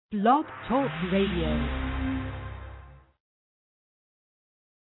Blog Talk Radio.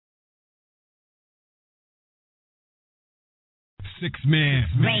 Six-man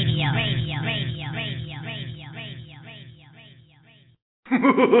radio.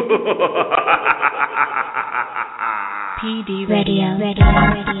 PD Radio.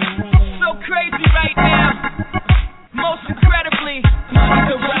 So crazy right now. Most incredibly, he's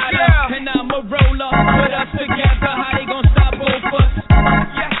a rider and I'm a roller. Put us together, how they gonna stop both of us?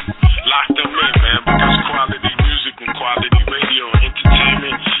 Yes. Lock them in, man, because quality music and quality radio and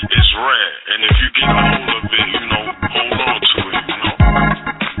entertainment is rare. And if you get a hold of it, hold on to it.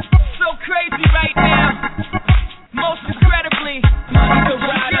 So crazy right now. Most incredibly, he's a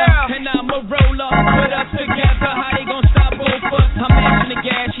rider and I'm a roller. Put us together, how they gonna stop both of us? I'm mashing the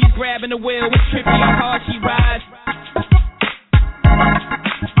gas, she's grabbing the wheel. It's trippy how hard she rides.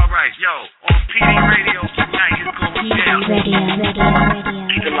 Alright, yo, on PD Radio tonight, it's going down. Radio.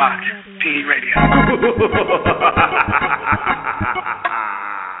 Keep it locked. PD Radio.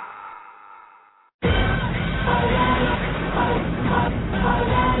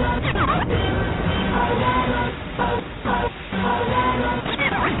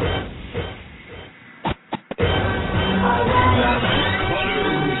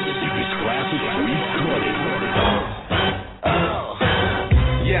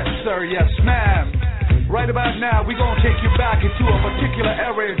 Yes, sir, yes, ma'am. Right about now, we're going to take you back into a particular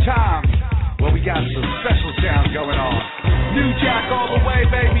area of time where we got some special sound going on. New Jack all the way,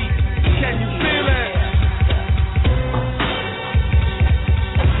 baby. Can you feel it?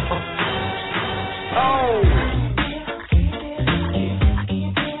 Oh.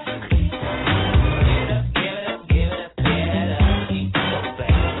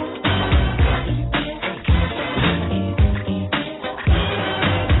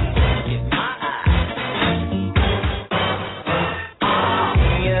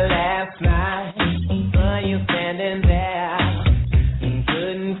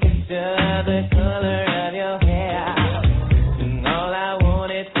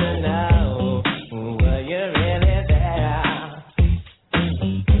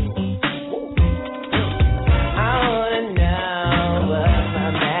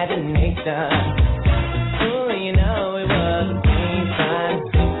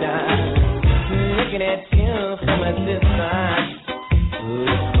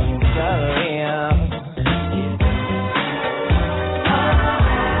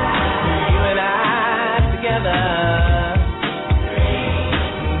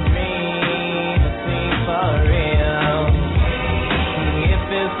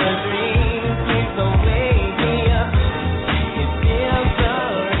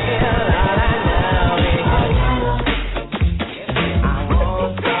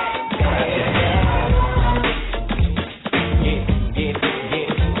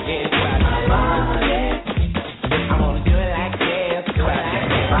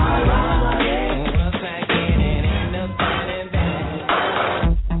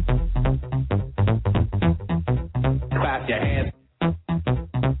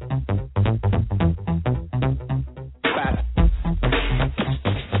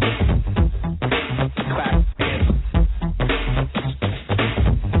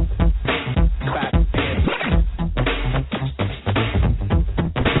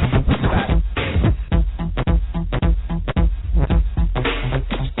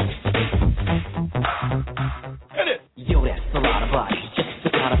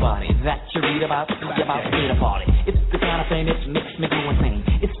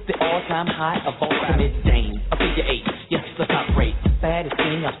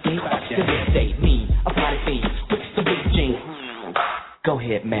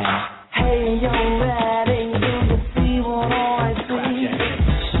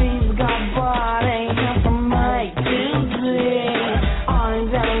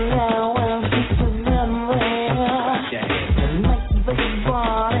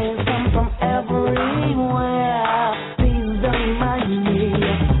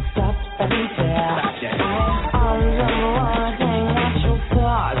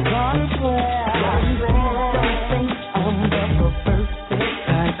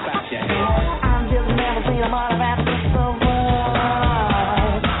 I'm just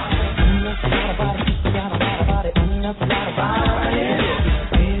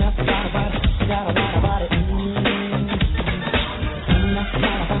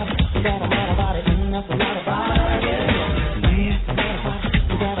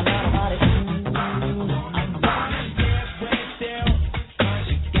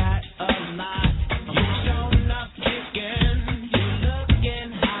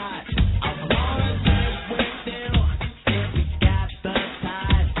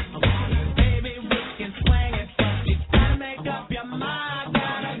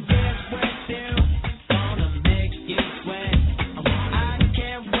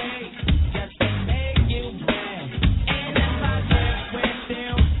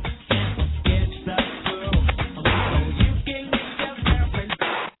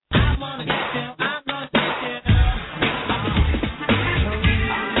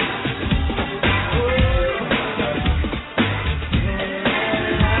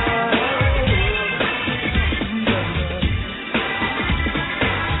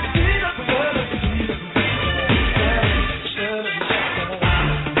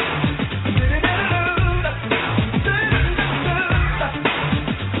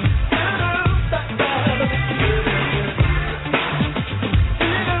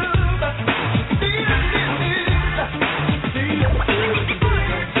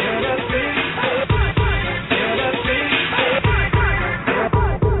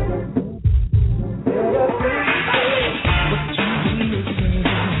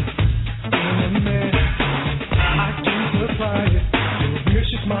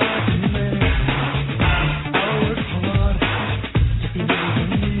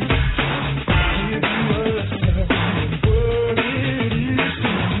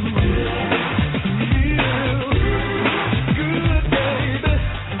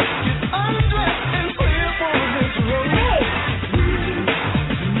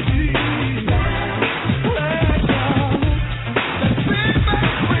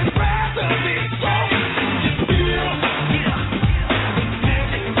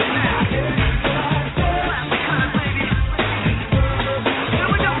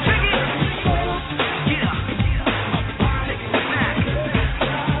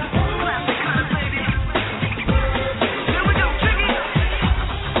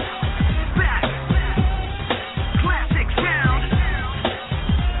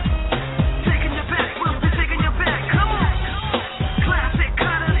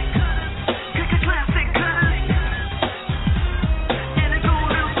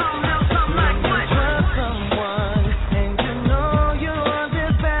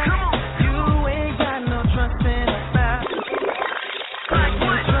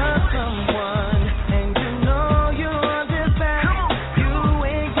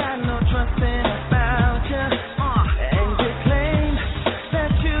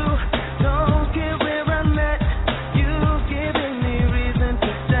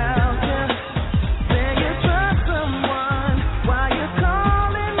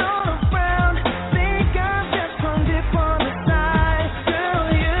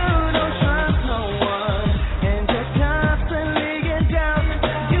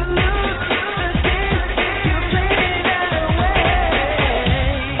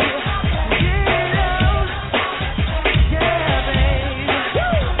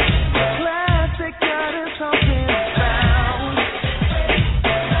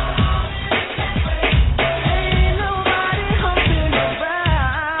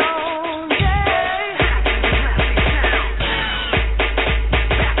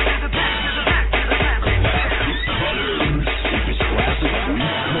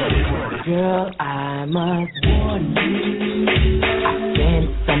Girl, I must warn you, I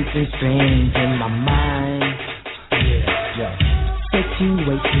sense something strange in my mind.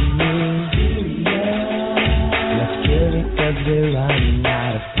 Situation is serious. Let's kill it 'cause we're running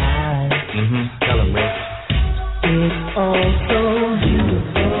out of time. Tell him, Rick. It's all so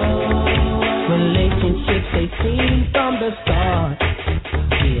beautiful. Relationships, they seem from the start.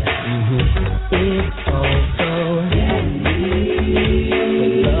 It's all so heavy.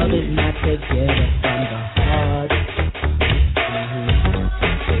 But love is not together from the heart.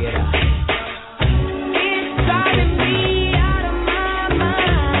 Check it out. It's driving me out of my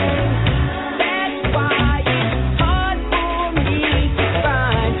mind. That's why it's hard for me to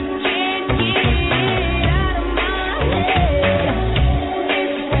find. Can't get it out of my head.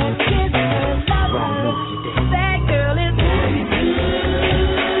 It's just a lover. That girl is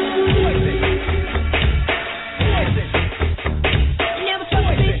never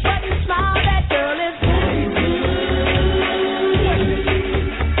trust me, but you smile. That girl is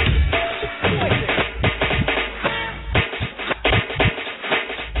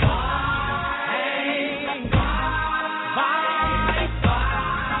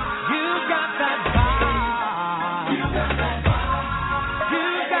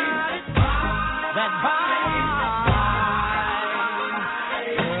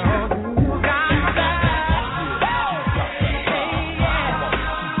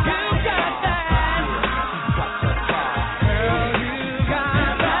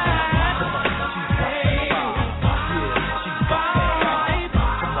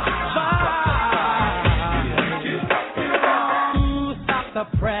the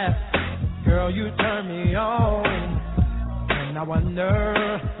press. Girl, you turn me on, and I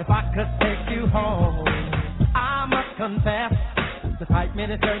wonder if I could take you home. I must confess, the tight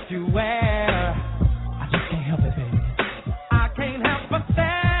miniskirt you wear, I just can't help it, baby. I can't help but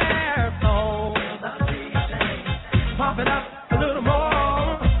stare. So pump it up a little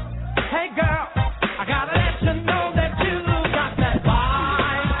more. Hey girl, I gotta let you know that you got that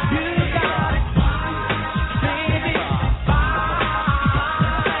vibe. You got it, baby, vibe.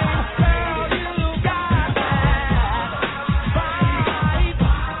 Girl, you got that vibe.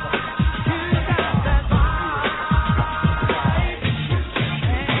 You got that vibe.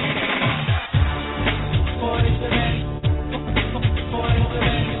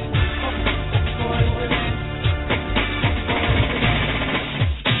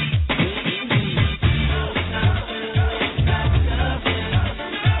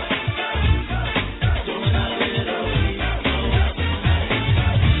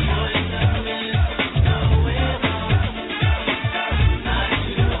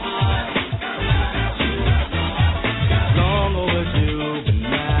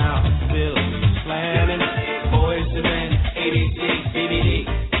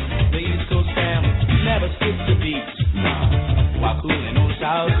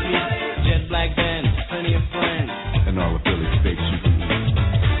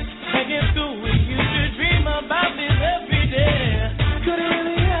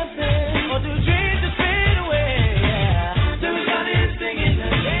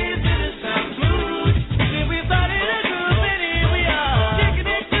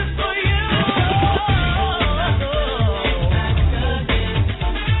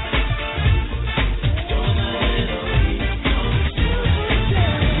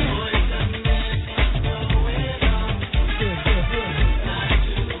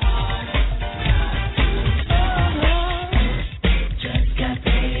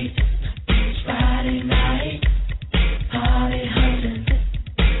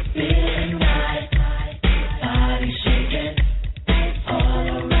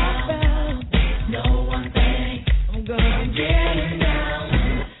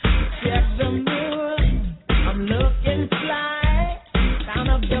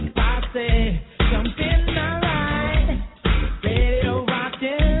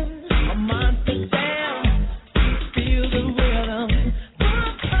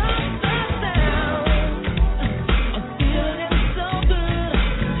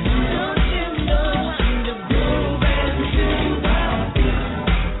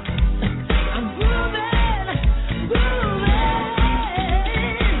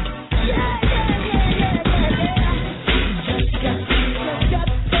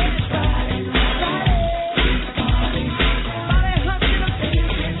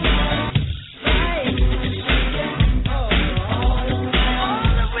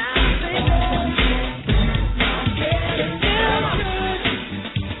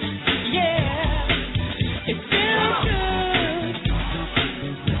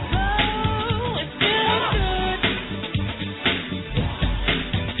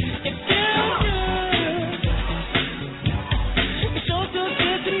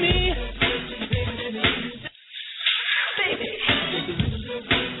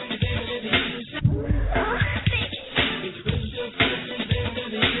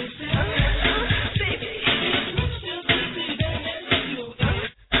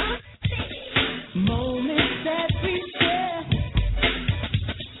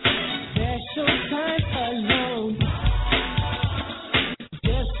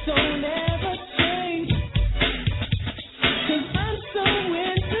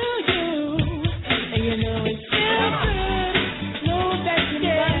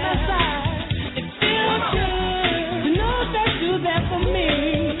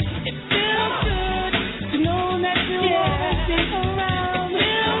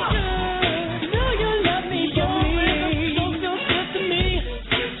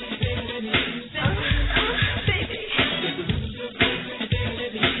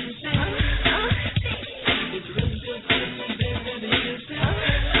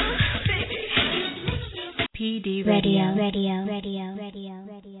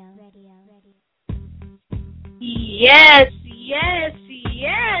 Yes, yes,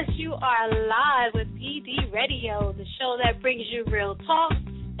 yes. You are live with PD Radio, the show that brings you real talk,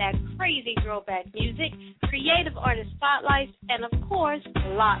 that crazy throwback music, creative artist spotlights, and of course,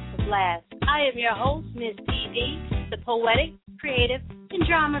 lots of laughs. I am your host, Miss PD, the poetic, creative, and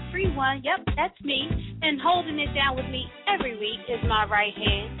drama-free one. Yep, that's me. And holding it down with me every week is my right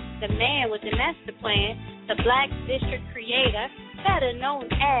hand, the man with the master plan, the Black District creator, better known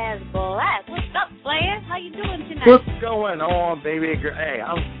as Black. What's up, player? How you doing tonight? What's going on, baby girl? Hey,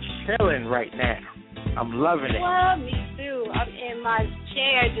 I'm chilling right now. I'm loving it. Well, me too. I'm in my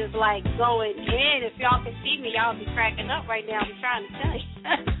chair just like going in. If y'all can see me, y'all be cracking up right now. I'm trying to tell you.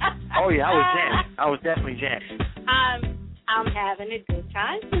 Oh, yeah, I was jamming. I was definitely jamming. I'm having a good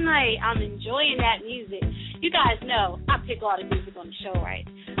time tonight. I'm enjoying that music. You guys know I pick all the music on the show, right?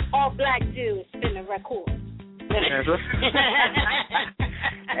 All Black do is spin the record.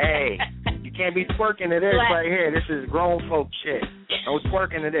 Hey, you can't be twerking to this right here. This is grown folk shit. No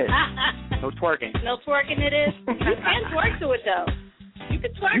twerking to this. No twerking. No twerking to this? You can twerk to it, though. You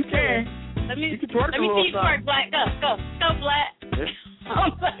can twerk you to can. it. Let me you can twerk let me see you twerk, Black. Go, Black. Just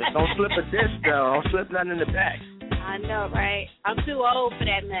don't slip a disc, though. Don't slip nothing in the back. I know, right? I'm too old for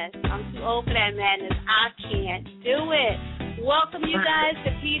that mess. I'm too old for that madness. I can't do it. Welcome, you guys,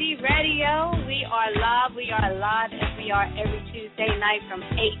 to PD Radio. We are live as we are every Tuesday night from 8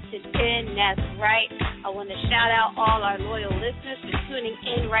 to 10. That's right. I want to shout out all our loyal listeners for tuning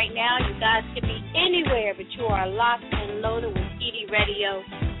in right now. You guys could be anywhere, but you are locked and loaded with PD Radio,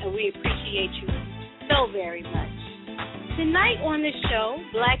 and we appreciate you so very much. Tonight on the show,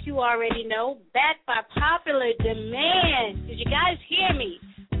 Black, you already know, backed by popular demand. Did you guys hear me?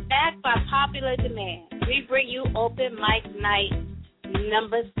 Backed by popular demand. We bring you Open Mic Night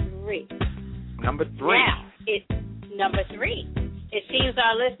number 3. Number 3. Now, it's number 3. It seems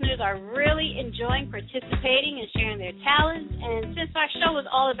our listeners are really enjoying participating and sharing their talents. And since our show is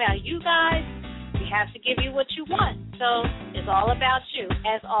all about you guys, we have to give you what you want. So it's all about you,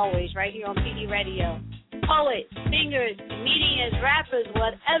 as always, right here on PD Radio. Poets, singers, comedians, rappers,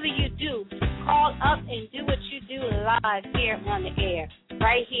 whatever you do, call up and do what you do live here on the air,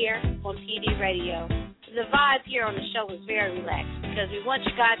 right here on PD Radio. The vibe here on the show is very relaxed because we want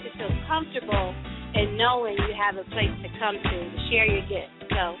you guys to feel comfortable in knowing you have a place to come to share your gifts.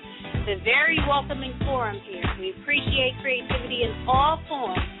 So it's a very welcoming forum here. We appreciate creativity in all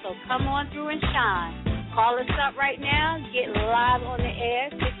forms, so come on through and shine. Call us up right now. Get live on the air,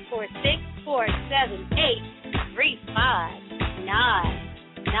 646-478-3599.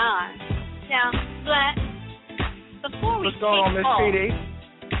 Now, Black, before we What's going on, Miss PD?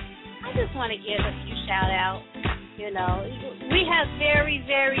 I just want to give a few shout-outs. You know, we have very,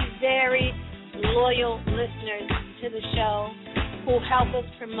 very, very loyal listeners to the show who help us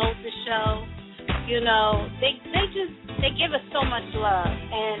promote the show. You know, they give us so much love,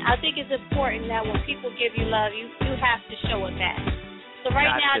 and I think it's important that when people give you love, you have to show it back. So right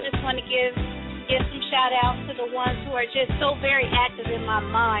now, I just want to give some shout-outs to the ones who are just so very active in my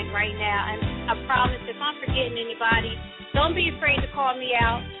mind right now, and I promise if I'm forgetting anybody, don't be afraid to call me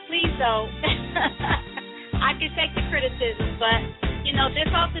out. Please don't. I can take the criticism, but, you know,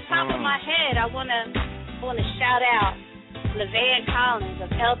 just off the top of my head, I want to shout out LeVan Collins of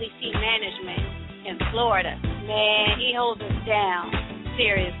LDC Management in Florida. Man, he holds us down.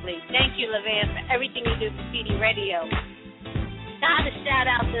 Seriously. Thank you, LeVan, for everything you do for PD Radio. Gotta shout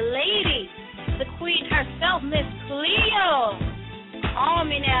out the lady, the queen herself, Miss Cleo. Oh,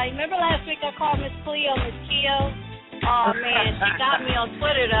 me now. You remember last week I called Miss Cleo Miss Keo? Oh, man, she got me on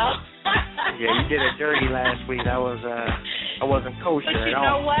Twitter, though. Yeah, you did it dirty last week. I wasn't kosher at all. But you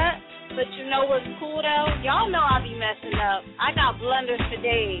know what? But you know what's cool, though? Y'all know I be messing up. I got blunders for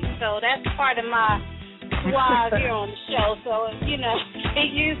days, so that's part of my swag here on the show. So, you know,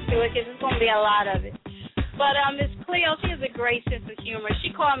 get used to it because it's going to be a lot of it. But Miss Cleo, she has a great sense of humor. She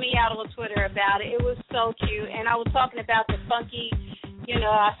called me out on Twitter about it. It was so cute. And I was talking about the funky, you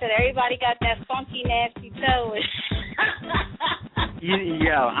know, I said everybody got that funky, nasty toe.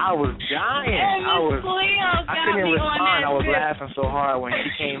 Yo, I was dying. I couldn't respond. I was laughing so hard when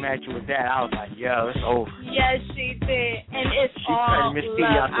she came at you with that. I was like, yo, it's over. Yes, she did. And it's she all Miss Petey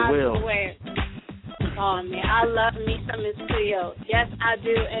out the wheel. Oh, man, I love me some Miss Cleo. Yes, I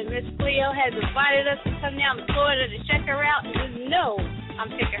do. And Miss Cleo has invited us to come down to Florida to check her out. And you know I'm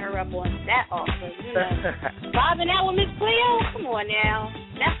picking her up on that offer. You know, vibing out with Miss Cleo? Come on now.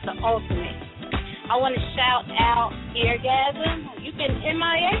 That's the ultimate. I want to shout out Eargasm. You've been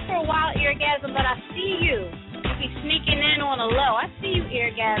MIA for a while, Eargasm, but I see you. You be sneaking in on a low. I see you,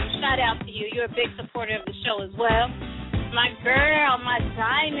 Eargasm. Shout out to you. You're a big supporter of the show as well. My girl, my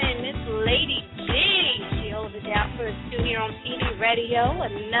diamond, Miss Lady G. She holds it down for us too here on PD Radio.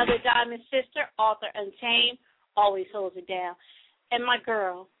 Another diamond sister, author Untamed, always holds it down. And my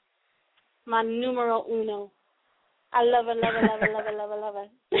girl, my numero uno. I love her, love her, love her, love her, love her, love her.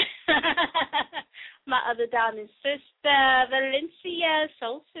 My other diamond sister, Valencia,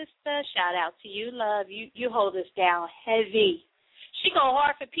 soul sister. Shout out to you, love. You hold us down heavy. She go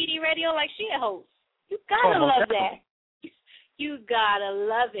hard for PD Radio like she a host. You gotta love that. You gotta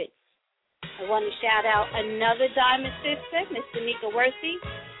love it. I want to shout out another diamond sister, Miss Danica Worthy.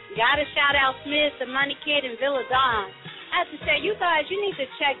 Gotta shout out Smith, the Money Kid, and Villa Don. I have to say, you guys, you need to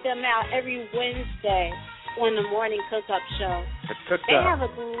check them out every Wednesday on the Morning Cook-Up Show. They have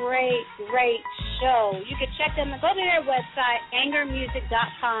a great, great show. You can check them. Go to their website,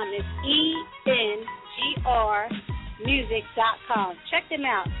 angermusic.com. It's ENGR music.com. Check them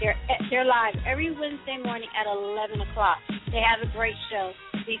out. They're live every Wednesday morning at 11 o'clock. They have a great show.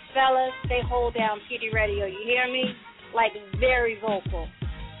 These fellas, they hold down PD Radio. You hear me? Like, very vocal.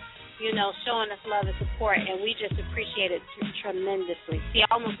 You know, showing us love and support, and we just appreciate it tremendously. See,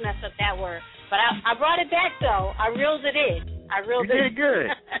 I almost messed up that word. But I brought it back, though. I reeled it in. You did good.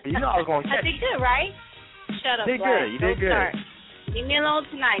 You know I was going to catch I did good, right? Shut up, You did good. You did good. Start. Leave me alone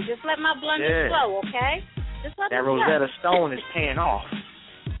tonight. Just let my blunders flow, okay? Just let that them Rosetta flow. Stone is paying off.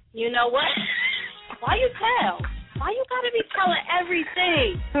 You know what? Why you tell? Why you got to be telling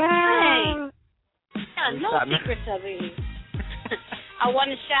everything? Hey. Yeah, no secrets over here. I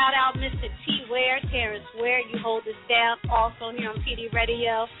want to shout out Mr. T. Ware, Terrence Ware. You hold us down also here on PD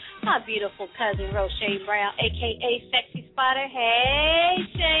Radio. My beautiful cousin, Roshane Brown, a.k.a. Sexy Spotter. Hey,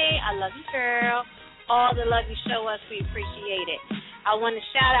 Shay. I love you, girl. All the love you show us, we appreciate it. I want to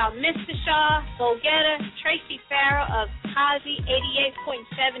shout out Mr. Shaw, Go-Getter, Tracy Farrell of Kazi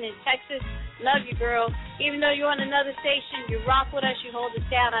 88.7 in Texas. Love you, girl. Even though you're on another station, you rock with us, you hold us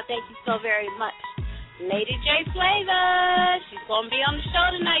down. I thank you so very much. Lady J Flavor, she's going to be on the show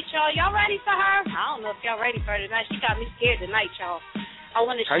tonight, y'all. Y'all ready for her? I don't know if y'all ready for her tonight. She got me scared tonight, y'all. I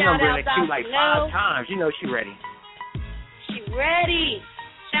want to shout out Dr. Like No. 5 times. You know she ready. She ready.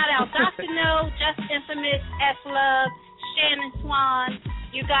 Shout out Dr. No, Just Infamous, S Love, Shannon Swan.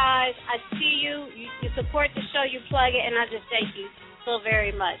 You guys, I see you. You support the show, you plug it, and I just thank you so very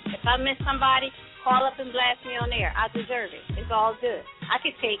much. If I miss somebody, call up and blast me on air. I deserve it. It's all good. I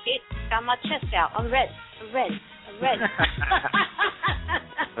can take it. Got my chest out. I'm ready.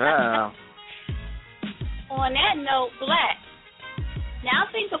 On that note, Black. Now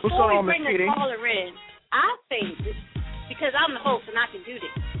I think before we bring the caller in, I think, because I'm the host and I can do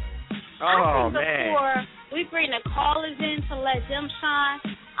this. I think before we bring the callers in to let them shine,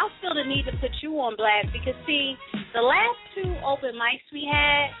 I feel the need to put you on blast because, see, the last 2 open mics we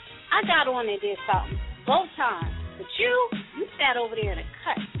had, I got on and did something both times. But you sat over there in a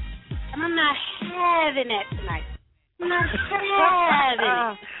cut. And I'm not having that tonight. I'm not having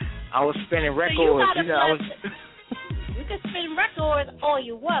it. I was spinning records. So you can spin records all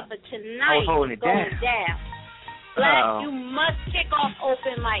you want, but tonight it's going down. Black, you must kick off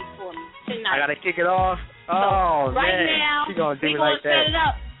open mic for me tonight. I got to kick it off? So right now, she's going to do we're me like that. Set it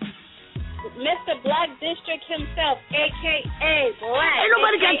up. Mr. Black District himself, a.k.a. Black. Ain't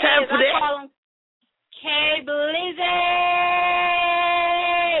nobody got time for that. I call him K-Blizzy.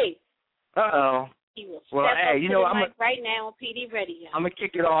 Uh-oh. He will step up to the mic right now on PD Radio. I'm going to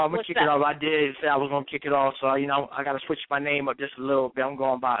kick it off. I did say I was going to kick it off, so, I got to switch my name up just a little bit. I'm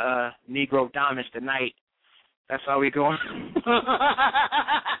going by Negro Diamonds tonight. That's how we going.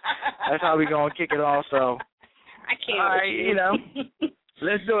 That's how we going to kick it off, so. I can't. All right,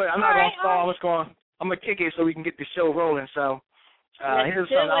 let's do it. I'm not going to stall. I'm going to kick it so we can get the show rolling, so. Here's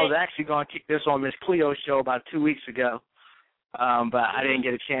something I was actually going to kick this on Miss Cleo's show about 2 weeks ago, but I didn't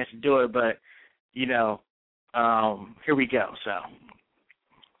get a chance to do it. But, here we go. So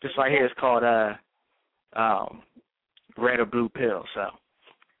this right here is called Red or Blue Pill. So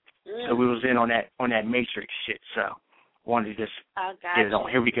we was in on that Matrix shit. So wanted to just get it on.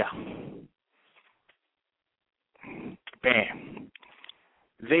 Here we go. Bam.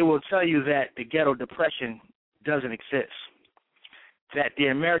 They will tell you that the ghetto depression doesn't exist, that the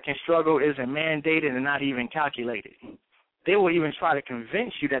American struggle isn't mandated and not even calculated. They will even try to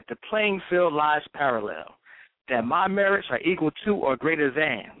convince you that the playing field lies parallel, that my merits are equal to or greater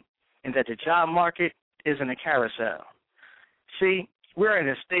than, and that the job market isn't a carousel. See, we're in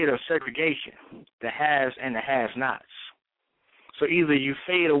a state of segregation, the haves and the has-nots. So either you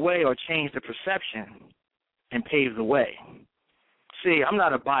fade away or change the perception and pave the way. See, I'm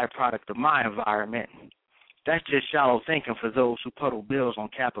not a byproduct of my environment. That's just shallow thinking for those who puddle bills on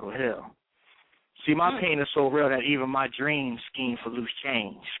Capitol Hill. See, my pain is so real that even my dreams scheme for loose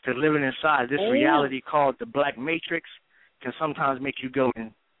change. Because living inside this reality called the Black Matrix can sometimes make you go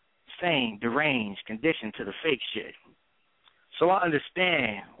insane, deranged, conditioned to the fake shit. So I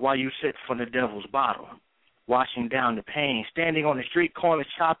understand why you sip from the devil's bottle, washing down the pain, standing on the street corner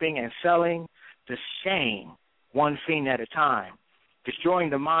shopping and selling the shame, one fiend at a time, destroying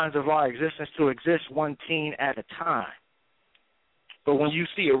the minds of our existence to exist one teen at a time. But when you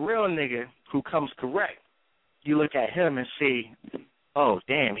see a real nigga who comes correct, you look at him and see, oh,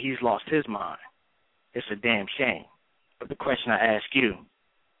 damn, he's lost his mind. It's a damn shame. But the question I ask you,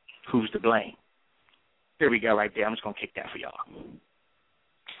 who's to blame? Here we go right there. I'm just going to kick that for y'all. Ooh,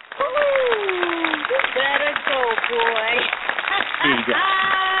 you better go, boy. Here you go.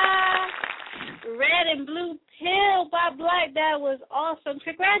 Red and Blue Pill by Black. That was awesome.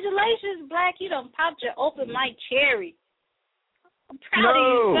 Congratulations, Black. You done popped your open mic cherry. I'm proud of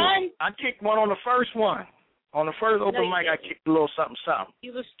you, son. I kicked one on the first one. On the first open mic, I kicked a little something.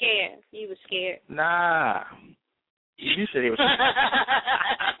 You were scared. Nah. You said it was.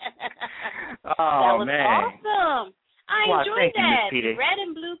 That was man. awesome. I enjoyed that. You, Red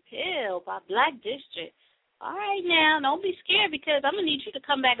and Blue Pill by Black District. All right, now, don't be scared because I'm going to need you to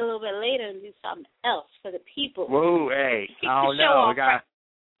come back a little bit later and do something else for the people. Whoa, hey. I don't know.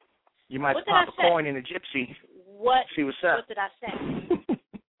 You might pop a coin in the gypsy. What? See what's up. What did I say?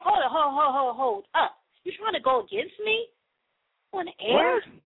 Hold up. You trying to go against me? On the air? What?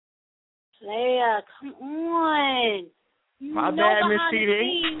 Leia, come on. My bad, Miss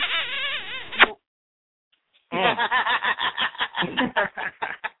TD.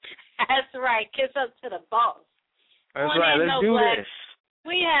 That's right. Kiss up to the boss. That's right. Let's do this.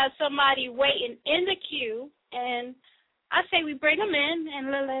 We have somebody waiting in the queue, and I say we bring them in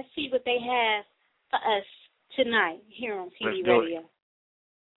and let's see what they have for us tonight here on PD Radio.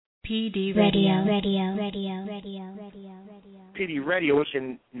 PD Radio. PD Radio, what's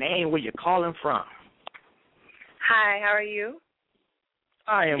your name? Where you calling from? Hi, how are you?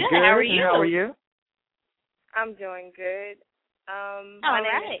 I am good. How are you? How are you? I'm doing good. My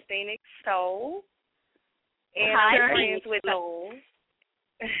name is Phoenix Soul. And Hi, I'm friends with Soul.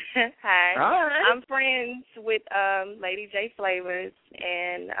 Hi. All right. I'm friends with Lady J Flavors,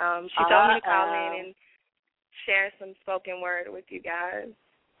 and she told me to call in and share some spoken word with you guys.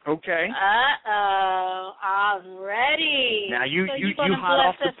 Okay. I'm ready. Now you hot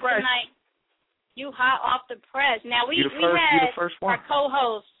off the press. Tonight. You hot off the press. Now we had our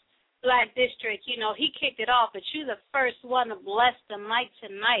co-host Black District. You know, he kicked it off, but you're the first one to bless the mic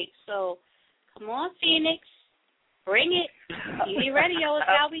tonight. So come on, Phoenix, bring it. PD Radio is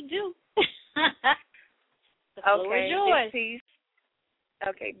how we do. The floor is yours.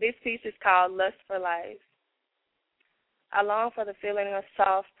 This piece is called Lust for Life. I long for the feeling of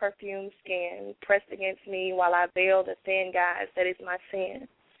soft, perfumed skin pressed against me while I veil the thin guise that is my sin.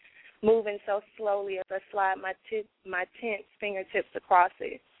 Moving so slowly as I slide my tense fingertips across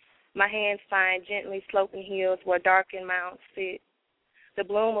it. My hands find gently sloping heels where darkened mounds sit. The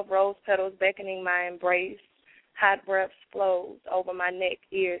bloom of rose petals beckoning my embrace. Hot breaths flows over my neck,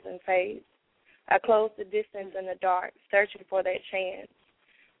 ears, and face. I close the distance in the dark, searching for that chance.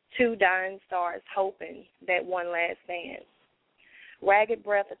 Two dying stars hoping that one last dance. Ragged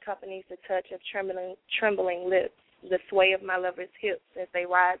breath accompanies the touch of trembling lips, the sway of my lover's hips as they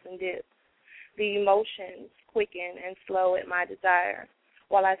rise and dip. The emotions quicken and slow at my desire,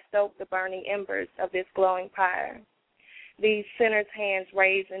 while I stoke the burning embers of this glowing pyre. These sinners' hands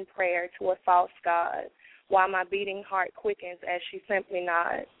raise in prayer to a false god, while my beating heart quickens as she simply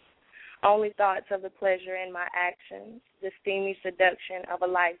nods. Only thoughts of the pleasure in my actions, the steamy seduction of a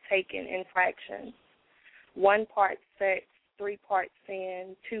life taken in fractions. 1 part sex, 3 parts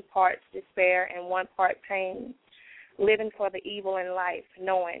sin, 2 parts despair, and 1 part pain. Living for the evil in life,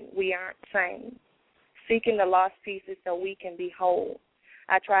 knowing we aren't sane. Seeking the lost pieces so we can be whole.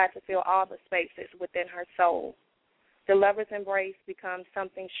 I try to fill all the spaces within her soul. The lover's embrace becomes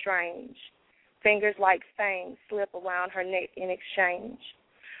something strange. Fingers like fangs slip around her neck in exchange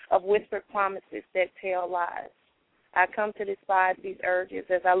of whispered promises that tell lies. I come to despise these urges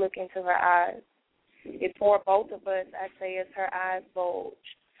as I look into her eyes. It's for both of us, I say as her eyes bulge.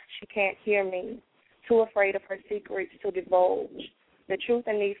 She can't hear me, too afraid of her secrets to divulge. The truth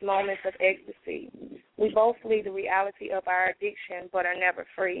in these moments of ecstasy. We both flee the reality of our addiction but are never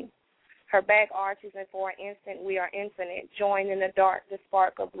free. Her back arches and for an instant we are infinite. Joined in the dark, the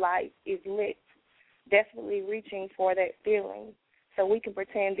spark of life is lit. Desperately reaching for that feeling. So we can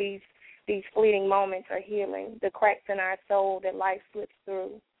pretend these fleeting moments are healing, the cracks in our soul that life slips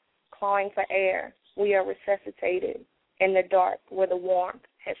through. Clawing for air, we are resuscitated in the dark where the warmth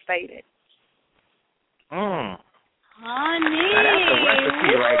has faded. Honey. Now that's a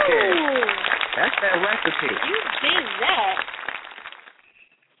recipe right there. Ooh. That's that recipe. You did that.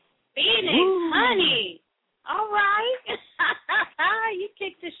 Phoenix, honey. All right. You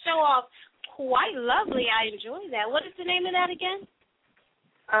kicked the show off quite lovely. I enjoyed that. What is the name of that again?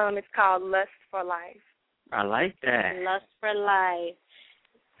 It's called Lust for Life. I like that. Lust for Life.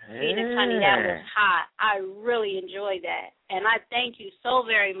 Yeah. Phoenix, honey, that was hot. I really enjoyed that. And I thank you so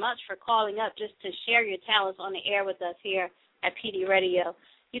very much for calling up just to share your talents on the air with us here at PD Radio.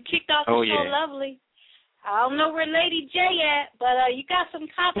 You kicked off the show lovely. I don't know where Lady J at, but you got some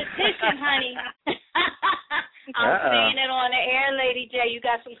competition, honey. I'm saying it on the air, Lady J. You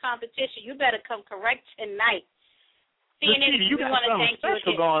got some competition. You better come correct tonight. Phoenix, you got something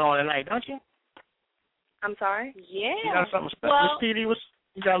special going on tonight, don't you? I'm sorry? Yeah. You got something special.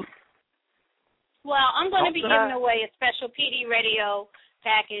 Well, well, I'm going to be giving away a special PD Radio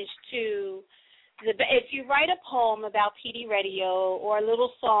package to if you write a poem about PD Radio or a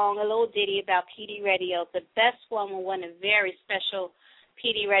little song, a little ditty about PD Radio, the best one will win a very special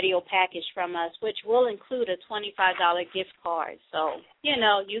PD Radio package from us, which will include a $25 gift card. So,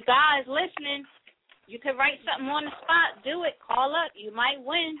 you guys listening, you can write something on the spot. Do it. Call up. You might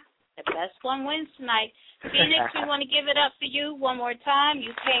win. The best one wins tonight. Phoenix, we want to give it up for you one more time.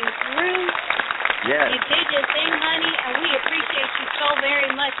 You came through. Yes. You did your thing, honey, and we appreciate you so very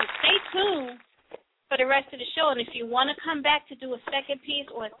much. And stay tuned for the rest of the show. And if you want to come back to do a second piece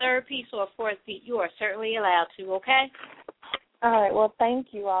or a third piece or a fourth piece, you are certainly allowed to, okay? All right. Well, thank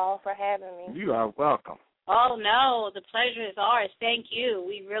you all for having me. You are welcome. Oh, no, the pleasure is ours. Thank you.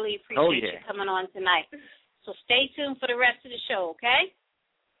 We really appreciate you coming on tonight. So stay tuned for the rest of the show, okay?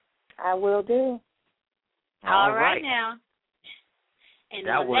 I will do. All right now. And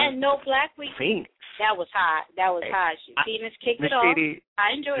on that note, Black Week, Phoenix. That was hot. Phoenix kicked it off.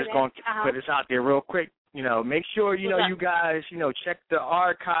 I enjoyed just that. Going to put this out there real quick. Make sure, you guys, check the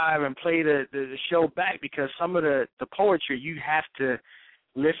archive and play the show back, because some of the poetry, you have to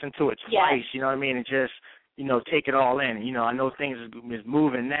listen to it twice, you know what I mean, and just, take it all in. I know things is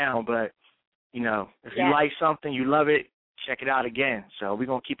moving now, but, if you like something, you love it, check it out again. So we're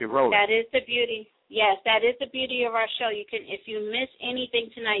going to keep it rolling. That is the beauty. Yes, that is the beauty of our show. You can, if you miss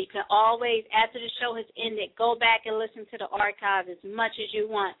anything tonight, you can always, after the show has ended, go back and listen to the archive as much as you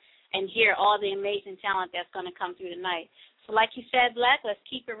want and hear all the amazing talent that's going to come through tonight. So like you said, Black, let's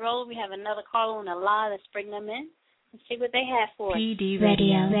keep it rolling. We have another caller on the line. Let's bring them in and see what they have for us. PD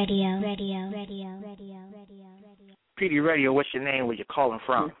Radio. PD Radio, what's your name? Where you calling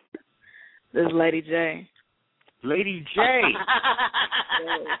from? This is Lady J. Lady J.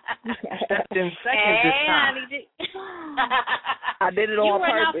 Stepped in second this time. I did it on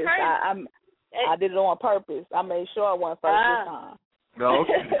purpose. I did it on purpose. I made sure I went first this time.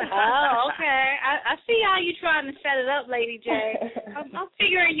 Okay. Okay. I see how you trying to set it up, Lady J. I'm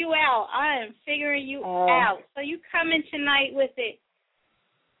figuring you out. I am figuring you out. So you coming tonight with it.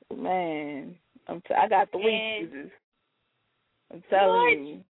 Man, I got 3 pieces. I'm telling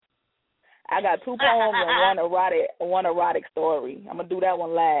you. I got 2 poems and one erotic story. I'm gonna do that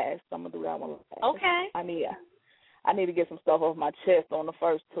one last. Okay. I need to get some stuff off my chest on the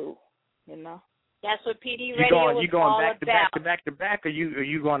first 2. That's what PD Radio you going back to back, or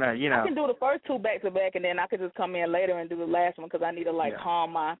you gonna I can do the first 2 back to back, and then I could just come in later and do the last one, because I need to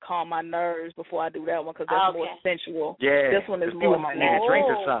calm my nerves before I do that one, because that's more sensual. Yeah. This one is more might need a drink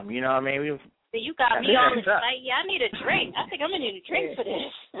or something. You know what I mean? You got me all excited. Yeah, I need a drink. I think I'm going to need a drink for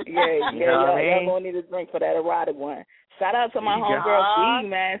this. Y'all going to need a drink for that erotic one. Shout out to my homegirl, C,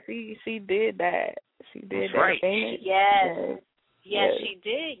 man. She did that. She did that. Right. Yes, she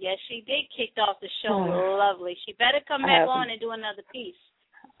did. Yes, she did. Kicked off the show. Lovely. She better come back on and do another piece.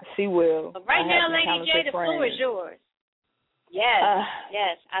 She will. But right now, Lady J, the floor is yours. Yes,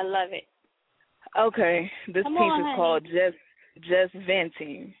 yes, I love it. Okay, this piece is called Just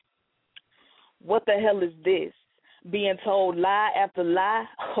Venting. What the hell is this? Being told lie after lie?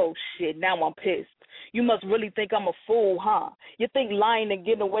 Oh, shit, now I'm pissed. You must really think I'm a fool, huh? You think lying and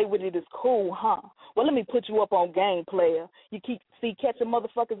getting away with it is cool, huh? Well, let me put you up on game, player. You see catching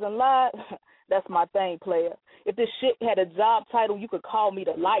motherfuckers and lie? That's my thing, player. If this shit had a job title, you could call me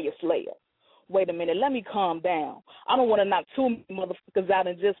the liar slayer. Wait a minute, let me calm down. I don't want to knock 2 motherfuckers out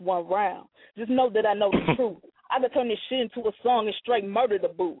in just one round. Just know that I know the truth. I could turn this shit into a song and straight murder the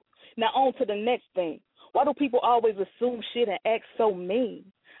booth. Now on to the next thing. Why do people always assume shit and act so mean?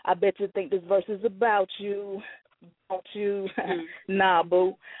 I bet you think this verse is about you. Don't you? Nah,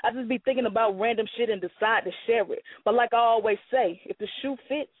 boo. I just be thinking about random shit and decide to share it. But like I always say, if the shoe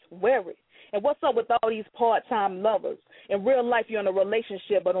fits, wear it. And what's up with all these part-time lovers? In real life, you're in a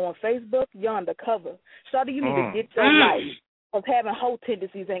relationship, but on Facebook, you're undercover. Shawty, you need to get your life. Because having hoe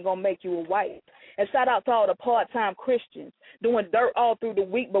tendencies ain't going to make you a wife. And shout out to all the part-time Christians doing dirt all through the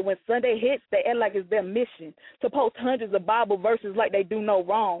week, but when Sunday hits, they act like it's their mission to post hundreds of Bible verses like they do no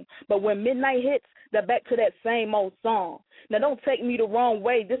wrong. But when midnight hits, they're back to that same old song. Now, don't take me the wrong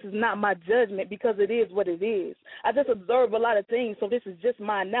way. This is not my judgment because it is what it is. I just observe a lot of things, so this is just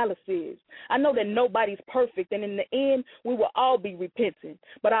my analysis. I know that nobody's perfect, and in the end, we will all be repenting.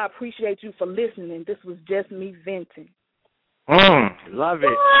 But I appreciate you for listening. This was just me venting. Love it.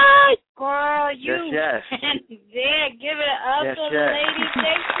 What? Girl, you. Yes. Yeah, give it up yes, to Lady J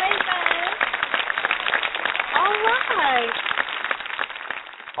Flavor. All right.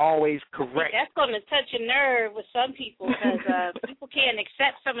 Always correct. That's going to touch a nerve with some people because people can't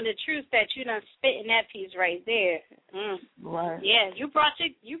accept some of the truth that you done spit in that piece right there. Right. Yeah, you brought the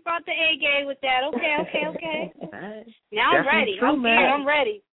A game with that. Okay. Now I'm ready. True, I'm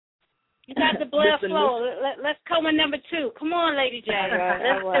ready. You got the blood flow. Let's come with number 2. Come on, Lady J.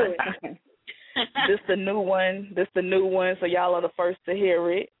 Let's do it. This the new one, so y'all are the first to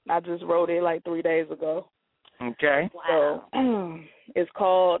hear it. I just wrote it like 3 days ago. Okay. Wow. So it's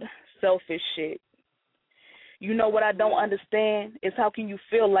called Selfish Shit. You know what I don't understand is how can you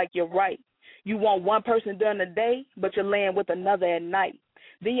feel like you're right? You want one person during the day, but you're laying with another at night.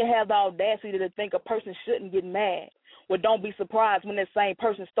 Then you have the audacity to think a person shouldn't get mad. Well, don't be surprised when that same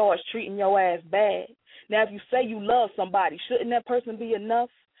person starts treating your ass bad. Now, if you say you love somebody, shouldn't that person be enough?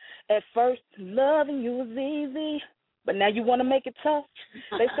 At first, loving you was easy, but now you want to make it tough.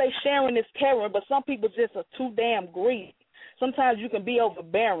 They say sharing is caring, but some people just are too damn greedy. Sometimes you can be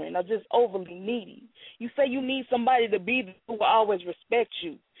overbearing or just overly needy. You say you need somebody to be there who will always respect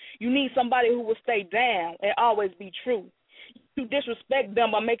you. You need somebody who will stay down and always be true. You disrespect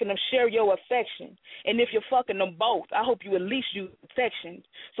them by making them share your affection. And if you're fucking them both, I hope you at least use protection.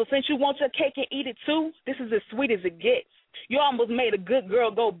 So since you want your cake and eat it too, this is as sweet as it gets. You almost made a good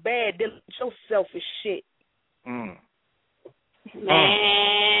girl go bad dealing with your selfish shit. Man,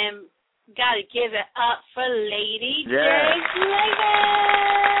 gotta give it up for Lady J Flavor.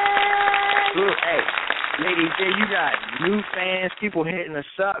 Hey, Lady J, you got new fans, people hitting us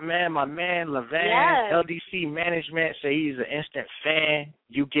up, man. My man, Levan, LDC Management, say he's an instant fan.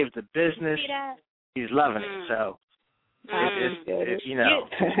 You give the business. He's loving it, so. It's, you know,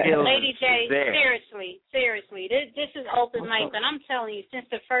 Lady J, seriously, this is open mic, and I'm telling you, since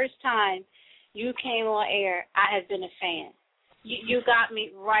the first time you came on air, I have been a fan. You got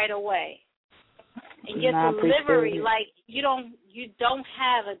me right away, and your delivery, like you don't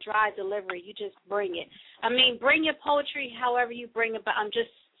have a dry delivery. You just bring it. I mean, bring your poetry however you bring it, but I'm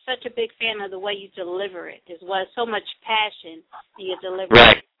just such a big fan of the way you deliver it. There's so much passion in your delivery.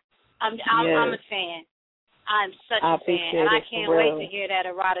 Right. I'm a fan. I'm such a fan, and I can't wait to hear that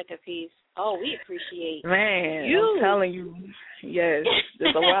erotica piece. Oh, we appreciate Man, I'm telling you, yes,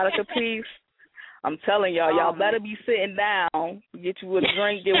 this erotica piece, I'm telling y'all better be sitting down, get you a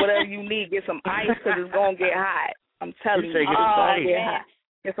drink, get whatever you need, get some ice because it's going to get hot. I'm telling you, it's going to get hot.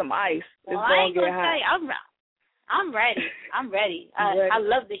 Get some ice. It's going to get hot. I'm ready. I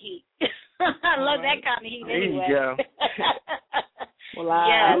love the heat. I love that kind of heat anyway. There you go. Well,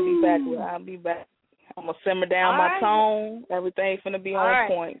 I'll be back. I'm going to simmer down my tone. Everything's going to be on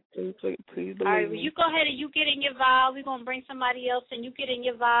point. Please believe me. All right, well, you go ahead and you get in your vibe. We're going to bring somebody else, and you get in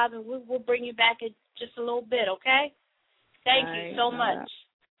your vibe, and we'll bring you back in just a little bit, okay? Thank you so much.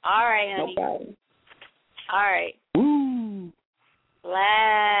 All right, honey. No problem. All right. Woo.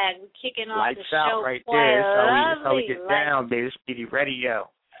 Flag. We're kicking off Lights the show. Out right there. That's how we get down, baby. It's Speedy Radio.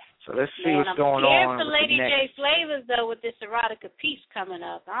 So let's see what's going on. I'm scared for Lady J Flavors, though, with this erotica piece coming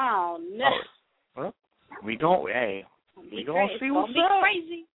up. Oh, no. Well, we gonna see what's up.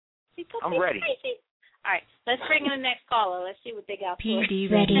 Crazy. I'm ready. Crazy. All right, let's bring in the next caller. Let's see what they got for us.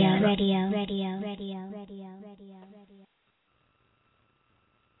 PD Radio.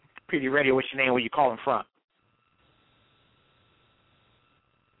 PD Radio, what's your name? Where you calling from?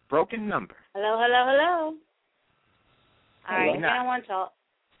 Broken number. Hello. All right, I don't want to talk.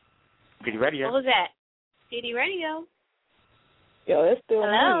 PD Radio. What was that? PD Radio. Yo, it's still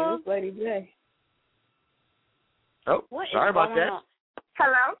Hello? me. It's Lady J. Oh, sorry about that. On?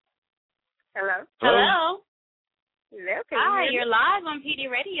 Hello. Hello. Hi, you're live on PD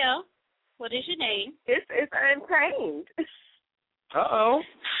Radio. What is your name? It's Untamed. Uh-oh.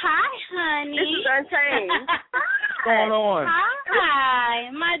 Hi, honey. This is Untamed. What's going on? Hi,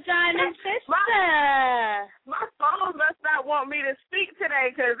 my diamond sister. My phone must not want me to speak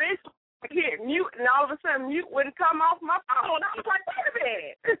today because it's hit mute, and all of a sudden mute wouldn't come off my phone. I was like, wait a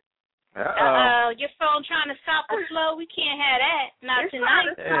minute. Your phone trying to stop the flow? We can't have that. Not it's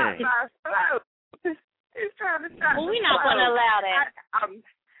tonight. Trying to stop my flow. It's trying to stop. Well, we're not going to allow that.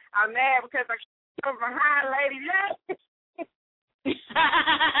 I'm mad because I come behind Lady Love. she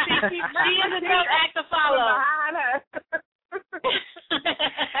is a tough act to follow. Behind her.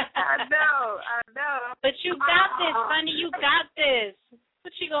 I know. But you got this, honey. You got this.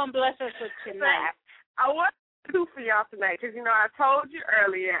 What you gonna bless us with tonight? I want to do for y'all tonight because I told you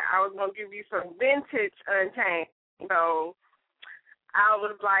earlier I was gonna give you some vintage Untamed. So I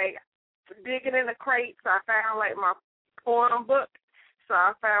was like digging in the crates. I found like my poem book. So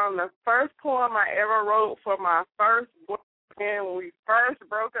I found the first poem I ever wrote for my first boyfriend when we first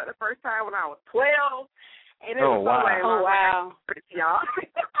broke up the first time when I was 12. And it was wow. So lame. Oh, wow. Y'all.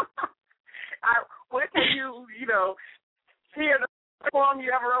 What can you hear the poem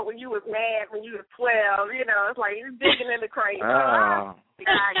you ever wrote when you was mad, when you was 12? It's like you're digging in the crate. Oh. I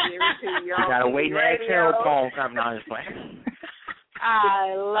give it to you. You got to wait that exhale poem coming on this plane.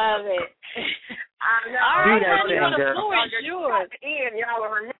 I love it. I know. All right, honey, the floor is yours. Y'all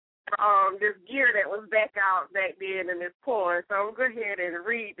will remember this gear that was back out back then in this poem. So I'm going to go ahead and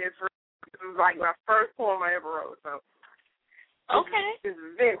read this. This is like my first poem I ever wrote. So okay. This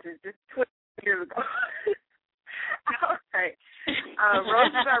is vintage. This 20 years ago. Okay.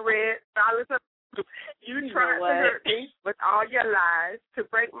 Roses are red, violets are blue. You tried to hurt me with all your lies, to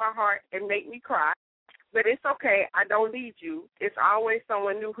break my heart and make me cry. But it's okay. I don't need you. It's always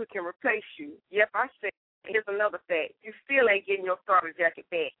someone new who can replace you. Yep, I said. Here's another fact. You still ain't getting your starter jacket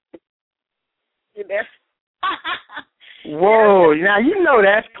back. Whoa, now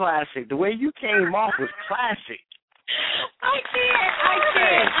that's classic. The way you came off was classic. I can't.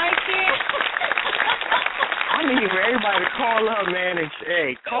 I need for everybody to call up, man, and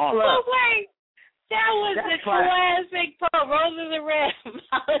say, call up. Wait, that was the classic poem. Roses are red,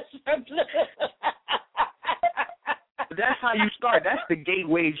 violets are blue. That's how you start. That's the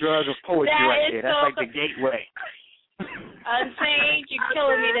gateway drug of poetry right there. That's like the gateway. Untamed, you're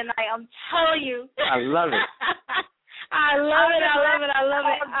killing me tonight. I'm telling you. I love it. I love it. I'm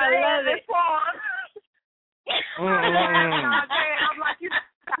like,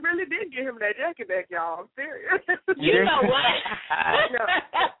 I really did give him that jacket back, y'all. I'm serious. You know what?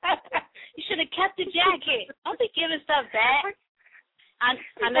 You should have kept the jacket. Don't be giving stuff back. I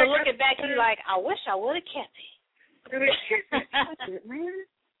know looking back, you're like, I wish I would have kept it. But I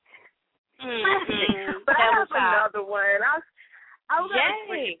have another one. I was going to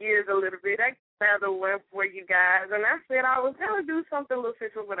switch gears a little bit. I got another one for you guys. And I said I was going to do something a little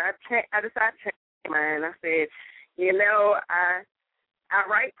simple, but I decided to change mine. I said, I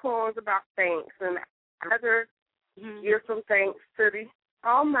write poems about thanks, and I'd rather give some thanks to the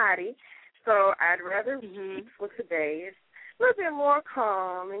Almighty. So I'd rather read for today. It's a little bit more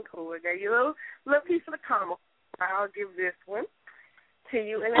calm and cool. I got you a little piece of the calm. I'll give this one to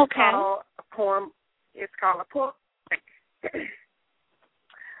you, and it's called a poem. It's called a poem.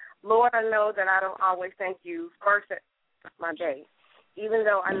 Lord, I know that I don't always thank you first at my day, even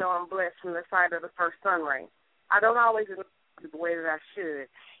though I know I'm blessed from the sight of the first sun ray. I don't always do the way that I should,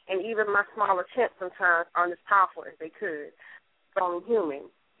 and even my small attempts sometimes aren't as powerful as they could. But I'm human.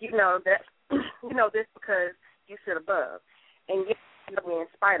 You know this because you sit above, and you know me in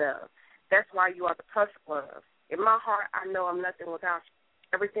spite of. That's why you are the perfect love. In my heart, I know I'm nothing without you.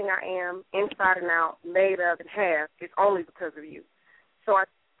 Everything I am, inside and out, made of and have, is only because of you. So I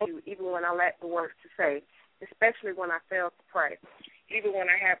thank you even when I lack the words to say, especially when I fail to pray, even when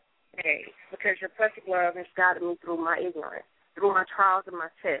I have days, because your perfect love has guided me through my ignorance, through my trials and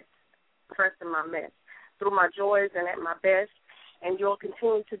my tests, stress and my mess, through my joys and at my best, and you'll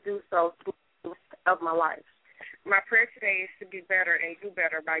continue to do so through the rest of my life. My prayer today is to be better and do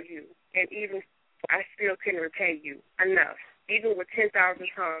better by you, and even I still couldn't repay you enough, even with 10,000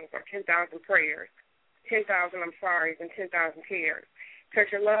 tongues or 10,000 prayers, 10,000 I'm sorry's and 10,000 tears,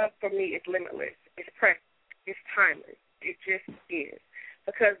 because your love for me is limitless, it's precious, it's timeless, it just is,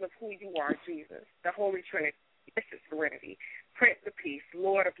 because of who you are, Jesus, the Holy Trinity, this is serenity, Prince of Peace,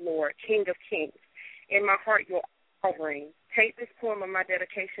 Lord of Lords, King of Kings. In my heart, you're offering. Take this poem of my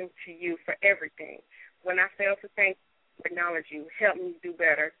dedication to you for everything. When I fail to thank you, acknowledge you, help me do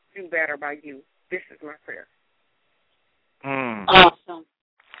better by you. This is my prayer. Awesome.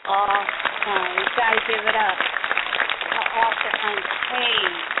 You got to give it up. Author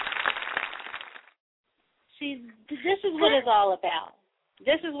Untamed. See, this is what it's all about.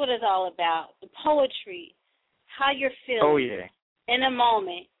 The poetry, how you're feeling in a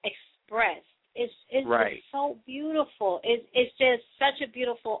moment, expressed. It's right. so beautiful. It's just such a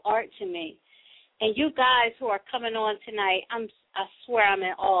beautiful art to me. And you guys who are coming on tonight, I swear I'm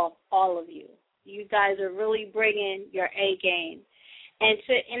in awe of all of you. You guys are really bringing your A game. And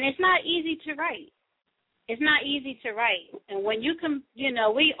it's not easy to write. It's not easy to write. And when you can,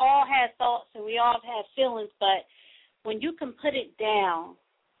 we all have thoughts and we all have feelings, but when you can put it down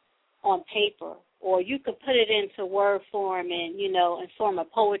on paper, or you can put it into word form and, in form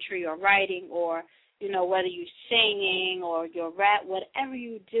of poetry or writing, or, whether you're singing or you're rap, whatever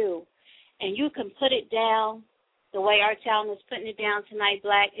you do, and you can put it down the way our talent is putting it down tonight,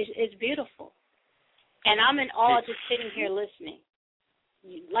 Black, it's beautiful. And I'm in awe just sitting here listening.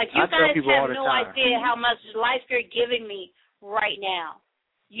 Like, you guys have no idea how much life you're giving me right now.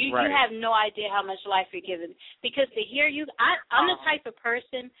 You have no idea how much life you're giving me. Because to hear you, I'm the type of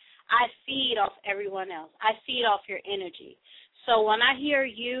person, I feed off everyone else. I feed off your energy. So when I hear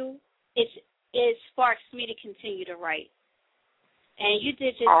you, it sparks me to continue to write. And you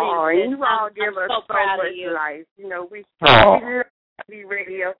did your thing. Oh, and you all give us so much life. We love the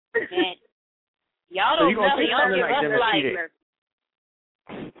radio. Y'all don't know. Y'all give us life.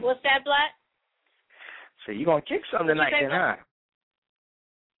 What's that, Black? So you gonna kick something tonight, then, huh?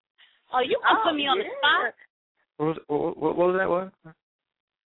 Oh, you gonna put me on the spot? What was that one?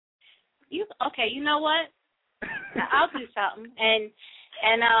 Okay? You know what? I'll do something. And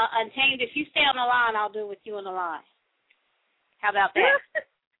Untamed, if you stay on the line, I'll do it with you on the line. How about that?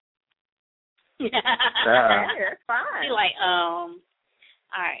 That's fine. You're like, all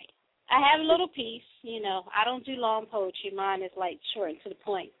right. I have a little piece, I don't do long poetry. Mine is like short and to the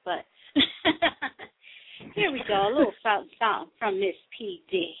point, but here we go, a little something from Miss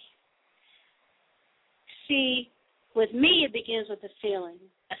P.D. See, with me it begins with a feeling,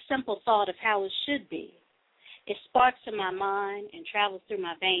 a simple thought of how it should be. It sparks in my mind and travels through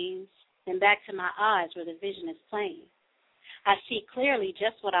my veins, then back to my eyes where the vision is plain. I see clearly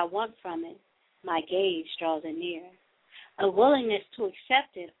just what I want from it. My gaze draws it near. A willingness to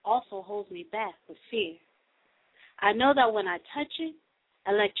accept it also holds me back with fear. I know that when I touch it,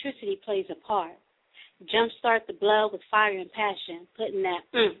 electricity plays a part. Jumpstart the blood with fire and passion, putting that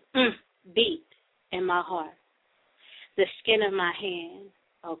beat in my heart. The skin of my hand,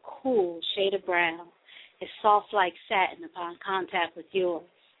 a cool shade of brown, is soft like satin upon contact with yours.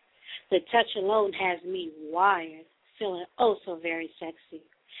 The touch alone has me wired, feeling oh so very sexy,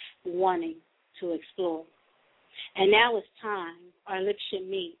 wanting to explore. And now it's time our lips should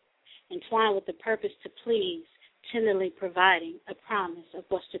meet, entwined with the purpose to please, tenderly providing a promise of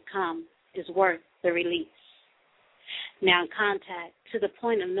what's to come is worth the release. Now in contact, to the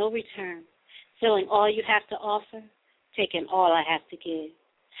point of no return, feeling all you have to offer, taking all I have to give.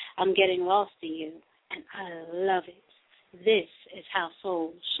 I'm getting lost in you, and I love it. This is how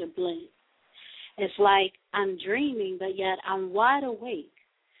souls should blend. It's like I'm dreaming, but yet I'm wide awake.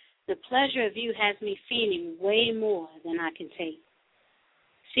 The pleasure of you has me feeling way more than I can take.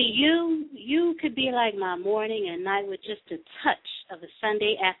 See, you could be like my morning and night with just a touch of a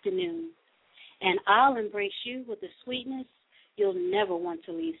Sunday afternoon. And I'll embrace you with a sweetness you'll never want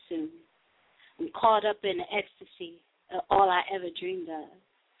to leave soon. I'm caught up in the ecstasy of all I ever dreamed of.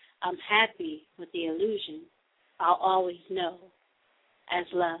 I'm happy with the illusion I'll always know as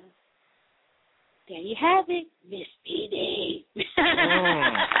love. There you have it, Miss P.D.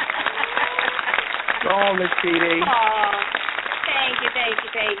 Go on, Miss P.D. Oh, thank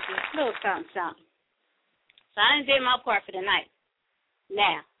you. Little something. So I done did my part for the night.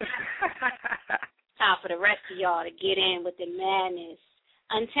 Now, time for the rest of y'all to get in with the madness.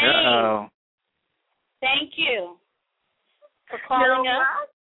 Untamed. Thank you for calling us.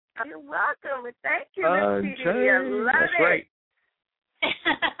 You're welcome, and thank you, Miss P.D. I love That's it. Right.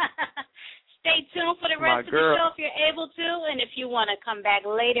 Stay tuned for the rest of the show if you're able to, and if you want to come back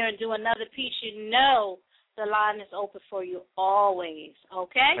later and do another piece, the line is open for you always,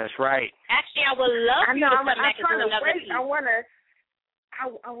 okay? That's right. Actually, I would love for you to come back and do another piece. I want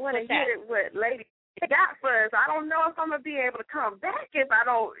to hear what Lady got for us. I don't know if I'm going to be able to come back if I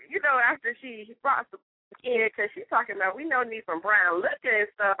don't, after she brought some in, because she's talking about we no need from brown liquor and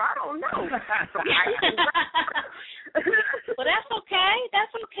stuff. I don't know. Well, that's okay.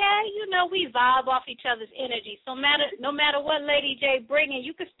 We vibe off each other's energy. So no matter what Lady J bringing,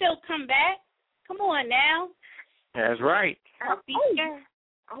 you can still come back. Come on now. That's right. Don't be scared.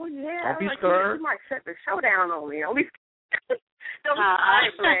 Oh, yeah. Don't be scared. You might shut the show down on me. Don't be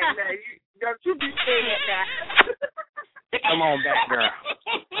Don't you be scared now. Come on back, girl.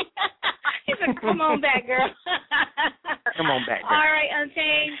 He said, come on back, girl. Come on back, girl. All right,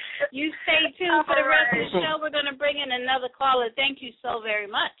 Untamed. You stay tuned for the rest of the show. We're going to bring in another caller. Thank you so very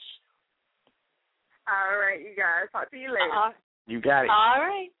much. All right, you guys. Talk to you later. You got it. All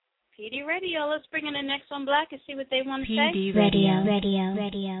right. PD Radio. Let's bring in the next one, Black, and see what they want to say. PD Radio.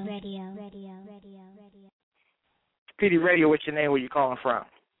 PD Radio, what's your name? Where you calling from?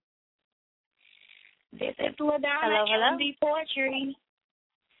 This is LaDonna. Hello. LB Poetry.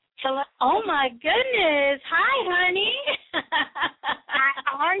 Hello. Oh, my goodness. Hi, honey.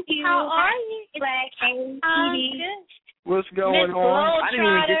 How are you? How are you? Black and PD. Good. What's going Miss on? I didn't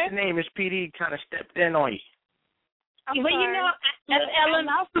even Globetrotter. get your name. Miss PD kind of stepped in on you. Well, you know, I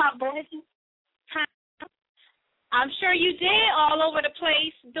lost my voice. I'm sure you did all over the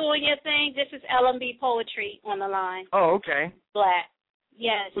place doing your thing. This is LB Poetry on the line. Oh, okay. Black.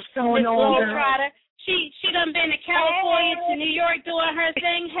 Yes. What's going Miss on? Globetrotter. She done been to California to New York doing her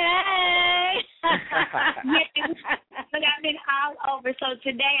thing. Hey. Look, I've been all over. So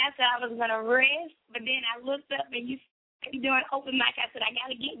today I said I was going to rest, but then I looked up and you doing open mic. I said I got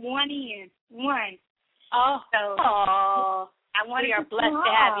to get one in. One. Oh. So I We wanted are blessed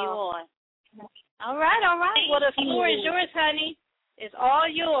to have you on. All right. Well, the floor is yours, honey. It's all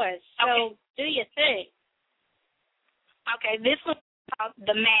yours. So do your thing. Okay, this one's called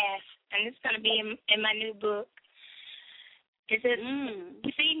The Mask, and it's going to be in my new book. It says,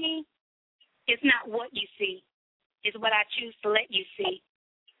 You see me? It's not what you see. It's what I choose to let you see.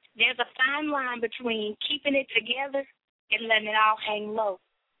 There's a fine line between keeping it together and letting it all hang low.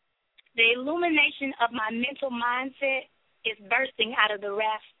 The illumination of my mental mindset is bursting out of the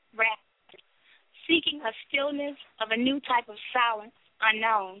raft, seeking a stillness of a new type of silence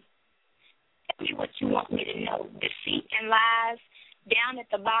unknown. Tell me what you want me to know. Deceit and lies down at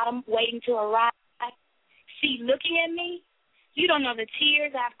the bottom waiting to arrive. See, looking at me, you don't know the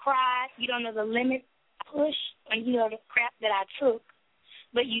tears I've cried. You don't know the limits I pushed, and you know the crap that I took.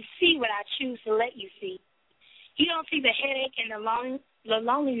 But you see what I choose to let you see. You don't see the headache and the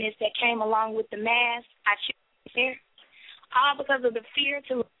loneliness that came along with the mask I choose to wear. All because of the fear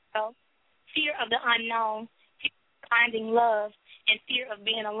to love, fear of the unknown, fear of finding love, and fear of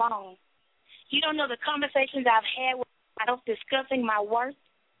being alone. You don't know the conversations I've had with myself discussing my worth,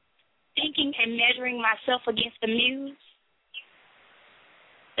 thinking and measuring myself against the muse.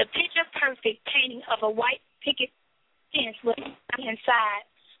 The picture-perfect painting of a white picket fence with me inside.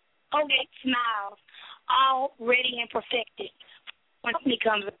 Colgate smiles, all ready and perfected. When me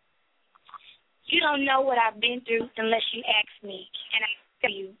comes, you don't know what I've been through unless you ask me. And I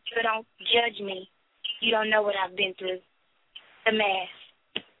tell you, you don't judge me. You don't know what I've been through. The mask.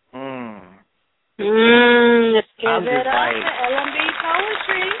 Let's give I'm it just up like, to LB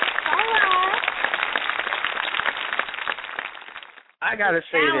Poetry. All right. I gotta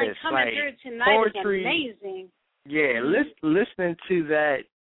say Talent this, coming like through tonight poetry, is amazing. Yeah, listening to that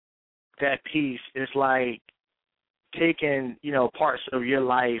piece is like taking, parts of your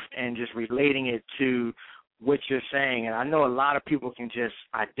life and just relating it to what you're saying. And I know a lot of people can just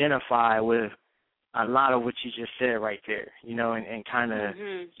identify with a lot of what you just said right there, and kind of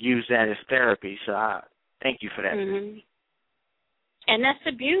use that as therapy. So I thank you for that. Mm-hmm. And that's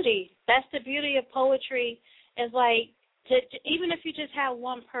the beauty. That's the beauty of poetry, is like, even if you just have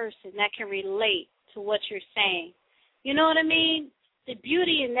one person that can relate to what you're saying, you know what I mean? The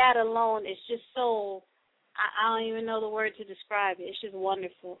beauty in that alone is just so, I don't even know the word to describe it. It's just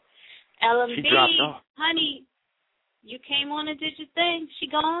wonderful. LMB, she dropped off. Honey, you came on and did your thing. She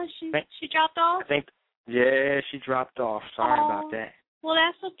gone? She dropped off? I think, yeah, she dropped off. Sorry about that. Well,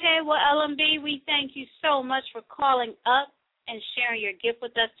 that's okay. Well, LMB, we thank you so much for calling up and sharing your gift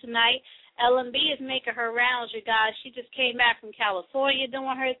with us tonight. LMB is making her rounds, you guys. She just came back from California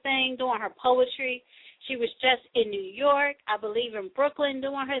doing her thing, doing her poetry. She was just in New York, I believe in Brooklyn,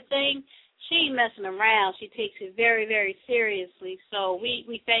 doing her thing. She ain't messing around. She takes it very, very seriously. So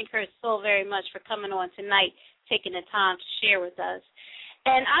we thank her so very much for coming on tonight, taking the time to share with us.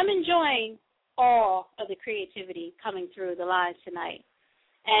 And I'm enjoying all of the creativity coming through the lines tonight.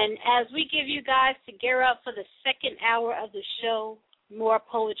 And as we give you guys to gear up for the second hour of the show, more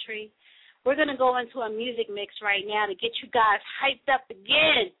poetry, we're going to go into a music mix right now to get you guys hyped up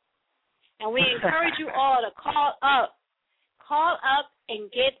again. And we encourage you all to call up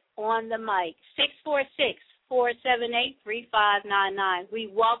and get on the mic, 646-478-3599. We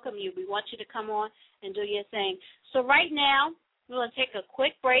welcome you. We want you to come on and do your thing. So right now, we're going to take a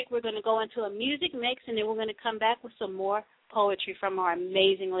quick break. We're going to go into a music mix, and then we're going to come back with some more poetry from our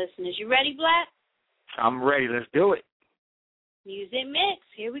amazing listeners. You ready, Black? I'm ready. Let's do it. Music mix.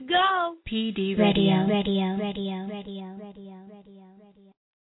 Here we go. PD Radio.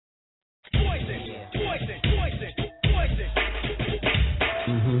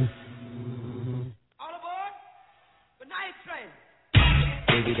 All aboard the night train.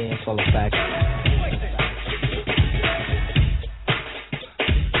 Baby dance all the facts.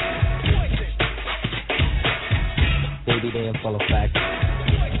 full effect.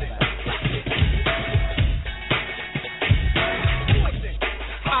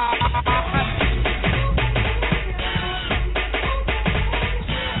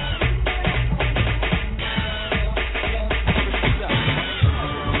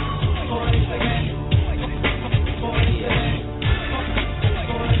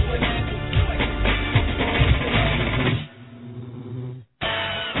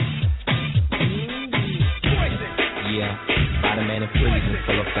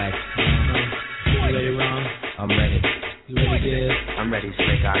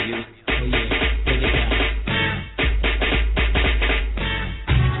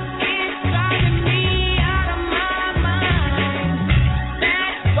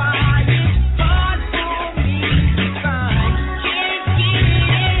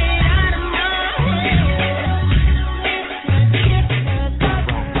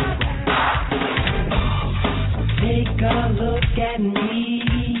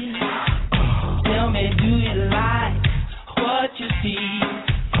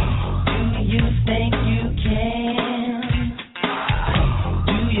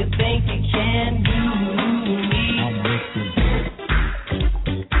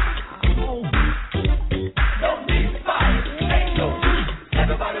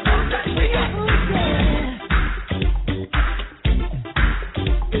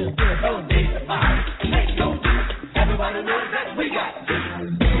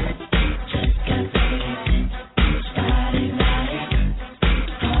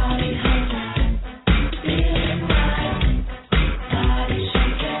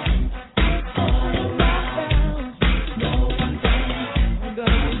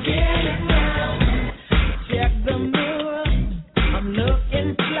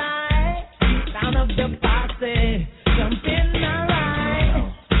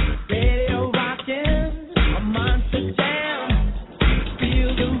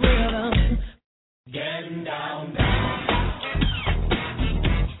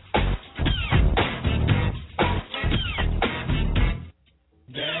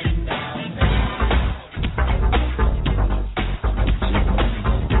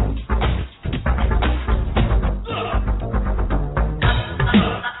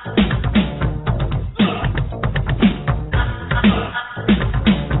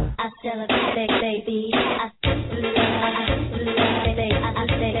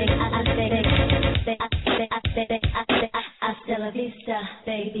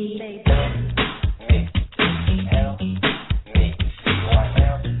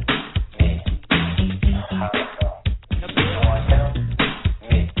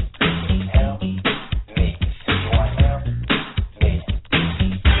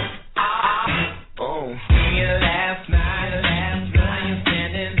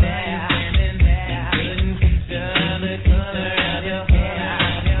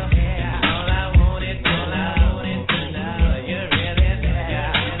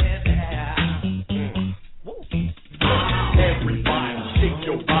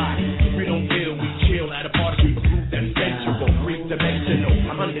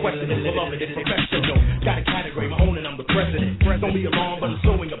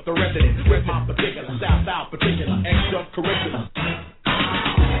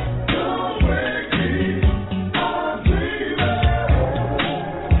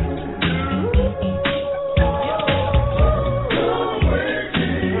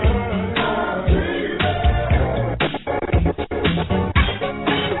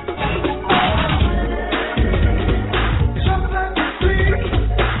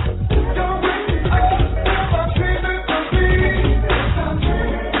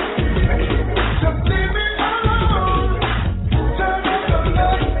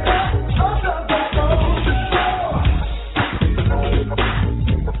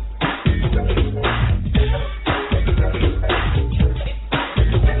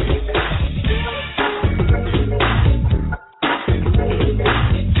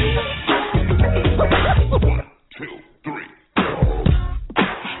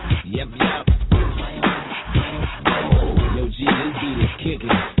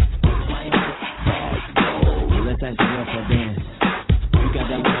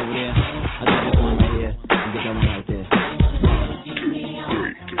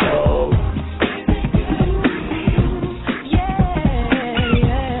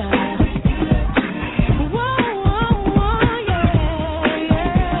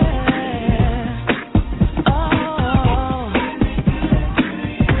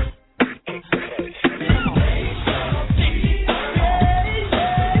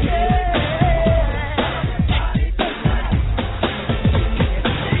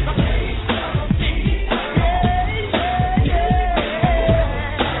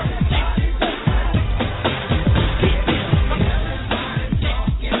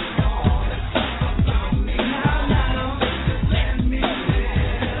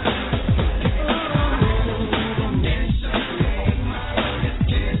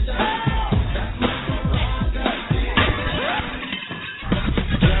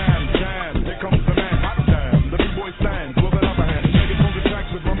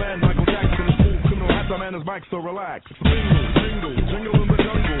 man is Mike, so relax. Jingle, jingle in the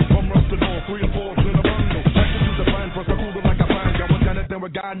jungle. From rush to door, 3 and 4's in a bundle. Execute the plan, first I cool it like a fan. Got one Janet, then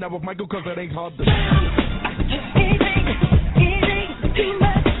with God, now with Michael, cause it ain't hard to do. Too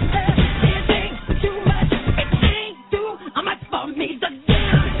much, too much, it ain't too much for me to do.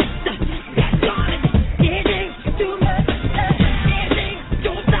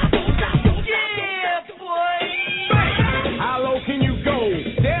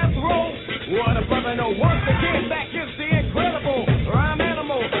 No, once again, back is the incredible rhyme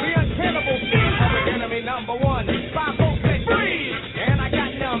animal, the uncannibal, public enemy number one. 5 folks say freeze, and I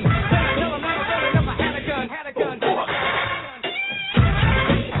got them. Then I tell them I really never had a gun,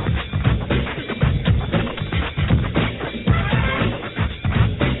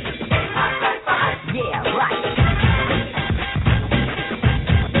 Yeah, right.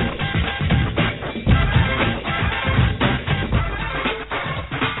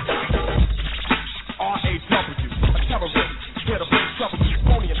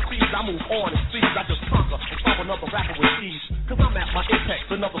 I move on and seize, I just conquer and solve another rapper with ease. Cause I'm at my apex,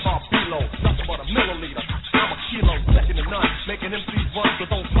 another's off below. Nothing but a milliliter, I'm a kilo, second to none. Making MCs run, so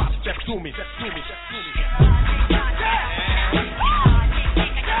don't stop, step to me, step to me, step to me.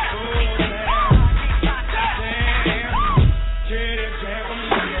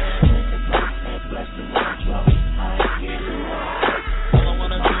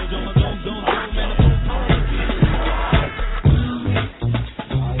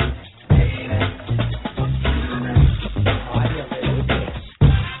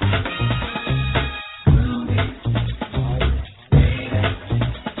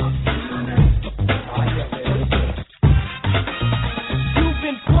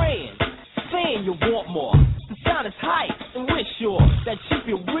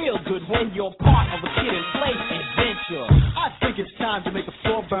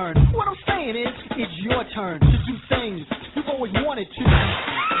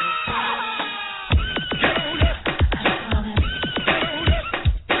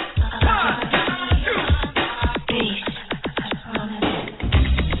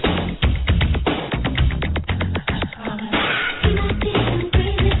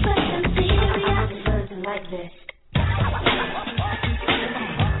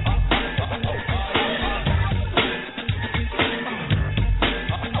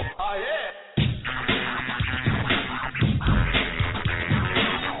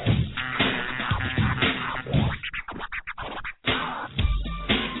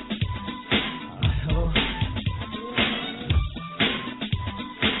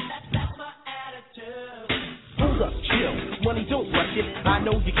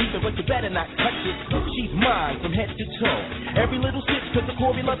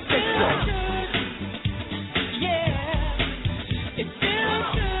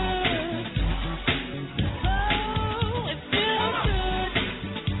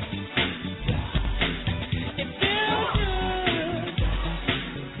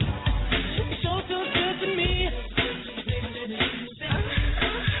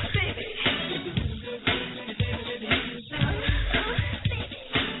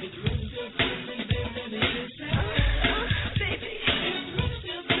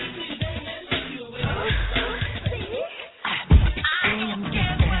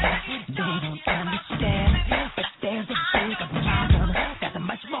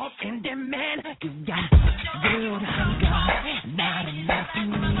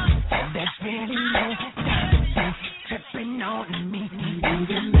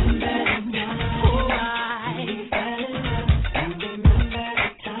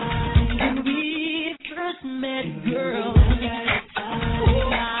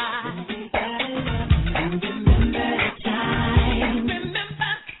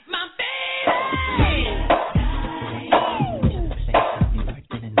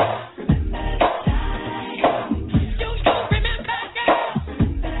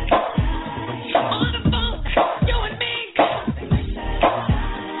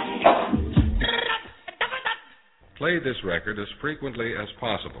 Play this record as frequently as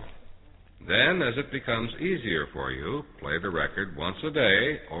possible. Then, as it becomes easier for you, play the record once a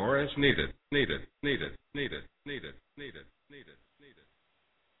day or as needed.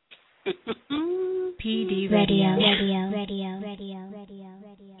 PD Radio.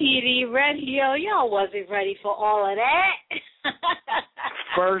 PD Radio. Y'all wasn't ready for all of that.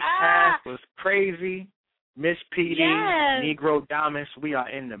 First half was crazy. Miss PD, yes. Negro Damas, we are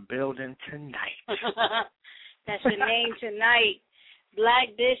in the building tonight. That's your name tonight. Black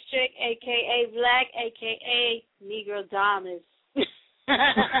District, a.k.a. Black, a.k.a. Negro Damas.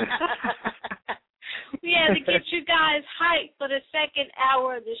 We had to get you guys hyped for the second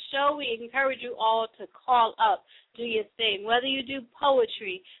hour of the show. We encourage you all to call up, do your thing, whether you do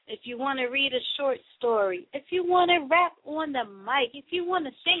poetry, if you want to read a short story, if you want to rap on the mic, if you want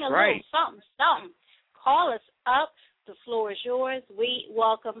to sing a little something, call us up. The floor is yours. We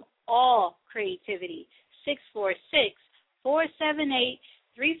welcome all creativity.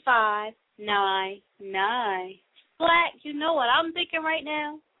 646-478-3599. Black, you know what I'm thinking right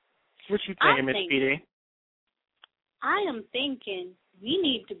now? What you thinking, Miss PD? I am thinking we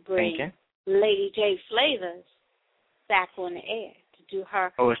need to bring Lady J Flavors back on the air to do her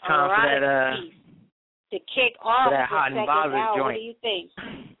it's time for that piece to kick off the hot and second bothered hour. joint. What do you think?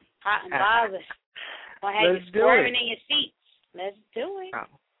 Hot and bothered. Gonna have Let's you do squirming it. in your seats. Let's do it.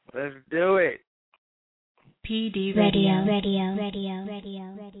 Let's do it. PD Radio.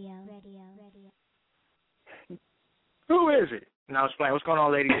 Who is it? Now explain. What's going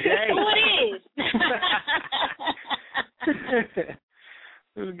on, Lady J? Who it is?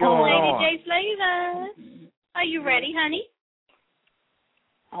 What's going Lady on? J Flavors. Are you ready, honey?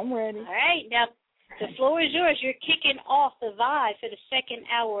 I'm ready. All right. Now, the floor is yours. You're kicking off the vibe for the second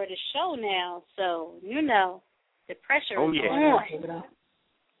hour of the show now. So, you know, the pressure is on.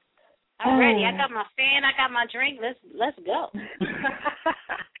 I'm ready. I got my fan. I got my drink. Let's go.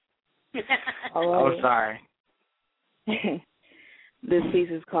 Oh, sorry. This piece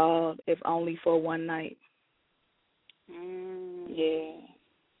is called If Only for One Night. Yeah.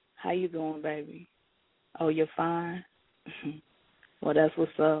 How you doing, baby? Oh, you're fine? Well, that's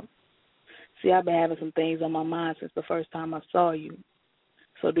what's up. See, I've been having some things on my mind since the first time I saw you.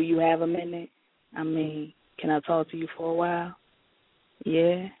 So do you have a minute? I mean, can I talk to you for a while?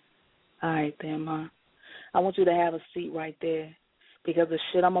 Yeah? All right, then, Ma. I want you to have a seat right there because the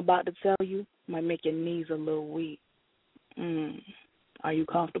shit I'm about to tell you might make your knees a little weak. Are you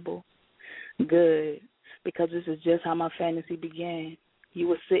comfortable? Good, because this is just how my fantasy began. You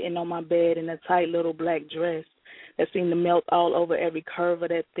were sitting on my bed in a tight little black dress that seemed to melt all over every curve of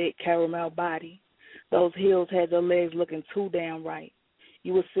that thick caramel body. Those heels had your legs looking too damn right.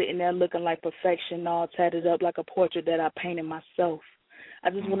 You were sitting there looking like perfection, all tatted up like a portrait that I painted myself. I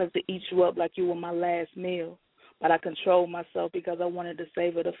just wanted to eat you up like you were my last meal, but I controlled myself because I wanted to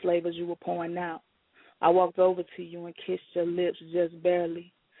savor the flavors you were pouring out. I walked over to you and kissed your lips just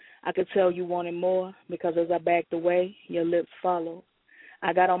barely. I could tell you wanted more because as I backed away, your lips followed.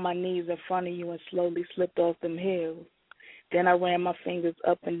 I got on my knees in front of you and slowly slipped off them heels. Then I ran my fingers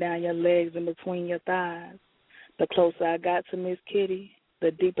up and down your legs and between your thighs. The closer I got to Miss Kitty,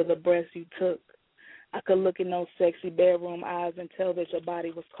 the deeper the breaths you took. I could look in those sexy bedroom eyes and tell that your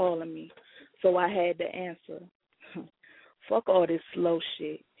body was calling me, so I had to answer. Fuck all this slow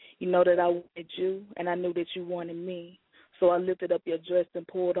shit. You know that I wanted you, and I knew that you wanted me, so I lifted up your dress and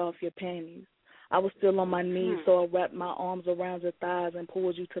pulled off your panties. I was still on my knees, so I wrapped my arms around your thighs and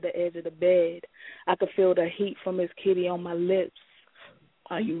pulled you to the edge of the bed. I could feel the heat from Miss Kitty on my lips.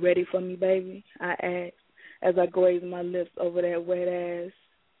 Are you ready for me, baby? I asked as I grazed my lips over that wet ass.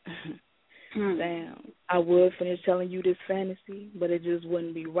 Damn, I would finish telling you this fantasy, but it just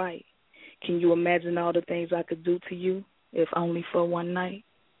wouldn't be right. Can you imagine all the things I could do to you, if only for one night?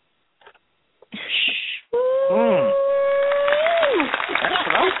 That's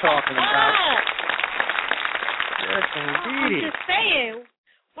what I'm talking about. Yes, I'm indeed. just saying.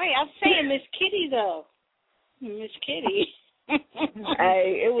 Wait, I'm saying Miss Kitty, though. Miss Kitty.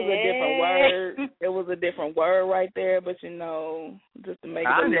 Hey, it was a different word. It was a different word right there, but you know, just to make it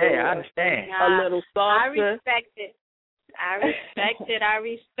I understand. A little softer. I respect it. I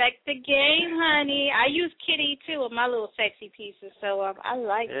respect the game, honey. I use Kitty too with my little sexy pieces, so I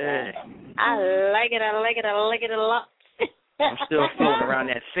like that. I like it a lot. I'm still floating around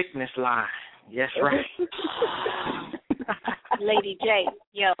that sickness line. Yes, right. Lady J,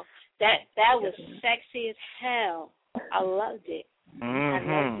 yo, that was sexy as hell. I loved it. I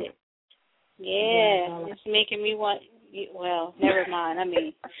loved it. Yeah, it's making me want. Well, never mind. I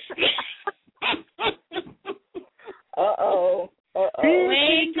mean. We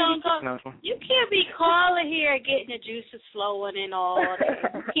ain't gonna go. You can't be calling here getting the juices flowing and all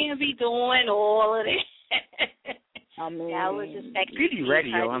that. You can't be doing all of that. I mean, that was just sexy. PD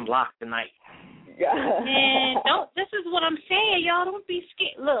Radio unlocked tonight. Man, this is what I'm saying, y'all. Don't be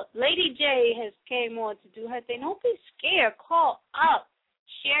scared. Look, Lady J has came on to do her thing. Don't be scared. Call up.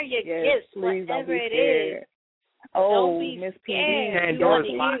 Share your gifts, please, whatever it is. Oh, Miss PD.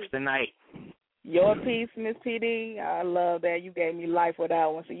 Pandora's box tonight. Your piece, Miss PD, I love that. You gave me life with that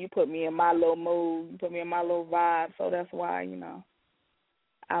one. So you put me in my little mood. You put me in my little vibe. So that's why, you know,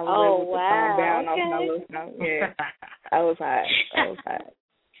 I was able to calm down off my little snow. Yeah, I was hot.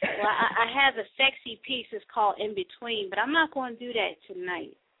 Well, I have a sexy piece. It's called In Between, but I'm not going to do that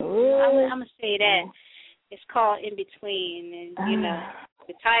tonight. Ooh. I'm going to say that. It's called In Between, and,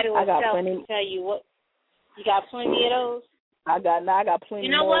 the title itself will tell you what. You got plenty of those? I got plenty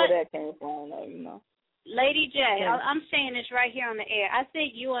more what? where that came from, Lady J, I'm saying this right here on the air. I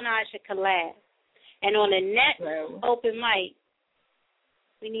think you and I should collab. And on the next open mic,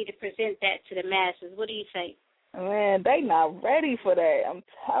 we need to present that to the masses. What do you think? Man, they not ready for that. I'm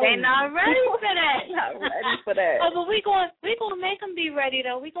telling you. They not ready for that. Not ready for that. Oh, but we gonna make them be ready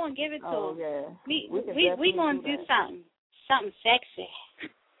though. We gonna give it to them. Yeah. We gonna do something sexy.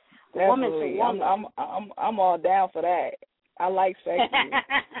 Definitely. I'm all down for that. I like sexy.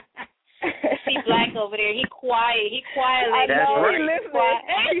 See Black over there. He quiet. I know. Right. He listening.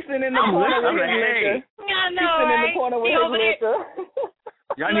 He's sitting in the corner with his liquor. I know. He's sitting in the corner with his liquor.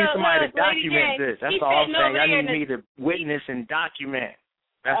 Y'all need somebody to document this. That's all I'm saying. Y'all need me to witness and document.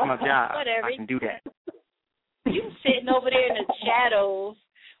 That's my job. Whatever. I can do that. You sitting over there in the shadows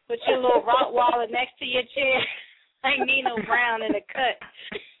with your little Rottweiler next to your chair, like Nino Brown in the cut.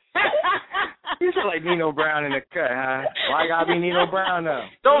 You sound like Nino Brown in the cut, huh? Why I gotta be Nino Brown though?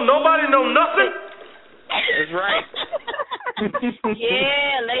 Don't nobody know nothing. That's right.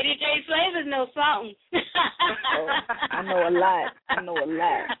 Yeah, Lady J Flavors know something. I know a lot.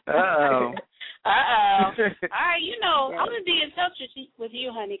 Uh-oh. All right, I'm gonna be in touch with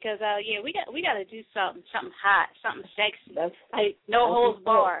you, honey, because we got to do something hot, something sexy. Like no holds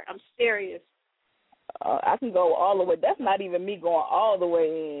barred. I'm serious. I can go all the way. That's not even me going all the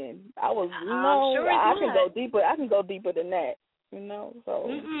way in. I can go deeper. I can go deeper than that.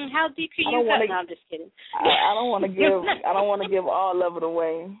 So. How deep can you go? No, I'm just kidding. I don't want to give. I don't want to give all of it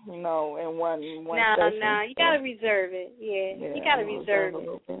away. In one session. No. You gotta reserve it. Yeah, you gotta reserve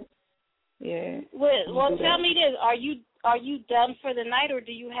it. Yeah. Well, tell me this: Are you done for the night, or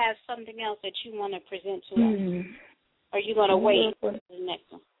do you have something else that you want to present to us? Are you gonna wait for the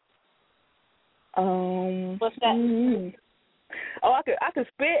next one? What's that? Oh, I could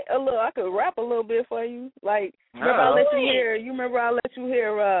spit a little. I could rap a little bit for you. Like, remember I let you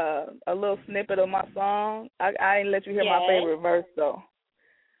hear a little snippet of my song. I ain't let you hear my favorite verse though.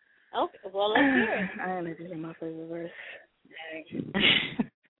 Okay, well let's hear it. I ain't let you hear my favorite verse.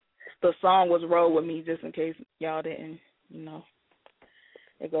 The song was Roll With Me, just in case y'all didn't.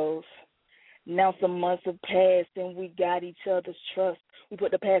 It goes. Now some months have passed and we got each other's trust. We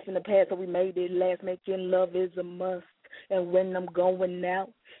put the past in the past so we made it last. Making love is a must. And when I'm going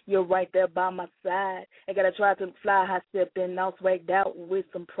out, you're right there by my side. I gotta try to fly high stepping, all swagged out with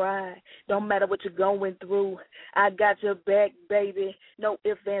some pride. Don't matter what you're going through, I got your back, baby. No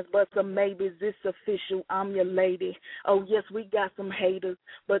ifs, ands, buts, or maybes. It's official, I'm your lady. Oh yes, we got some haters,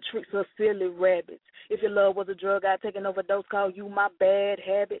 but tricks are silly rabbits. If your love was a drug, I'd take an overdose, call you my bad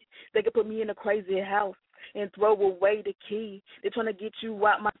habit. They could put me in a crazy house and throw away the key. They're trying to get you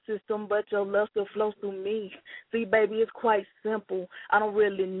out my system, but your love still flows through me. See, baby, it's quite simple. I don't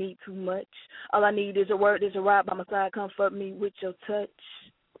really need too much. All I need is a word, is a ride by my side. Comfort me with your touch.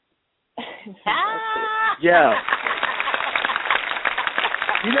 Yeah.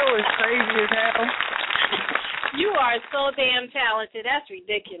 You know what's crazy as hell? You are so damn talented. That's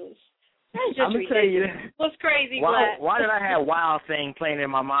ridiculous. That's just ridiculous. Tell you that. What's crazy, Black? Why did I have Wild Thing playing in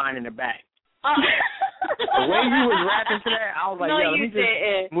my mind in the back? The way you was rapping to that, I was like, let me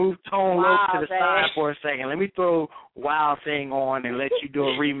just move Tone Rope to the side for a second. Let me throw Wild Thing on and let you do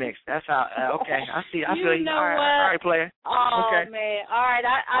a remix. That's how, okay, I see. I feel you. All right, player. Oh, okay. Man. All right,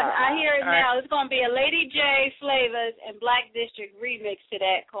 I hear it now. It's going to be a Lady J Flavors and Black District remix to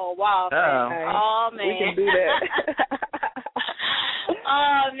that called Wild Thing. Oh, man. We can do that.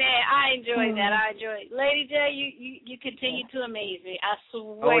 Oh, man, I enjoyed that. I enjoyed it. Lady J, you continue to amaze me. I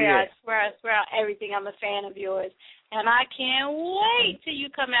swear, I swear everything. I'm a fan of yours. And I can't wait till you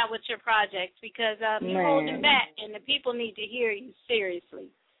come out with your projects because you're holding back, and the people need to hear you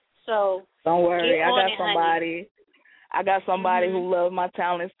seriously. So don't worry. I got somebody. Honey. I got somebody who loves my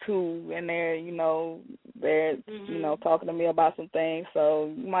talents, too, and they're, talking to me about some things.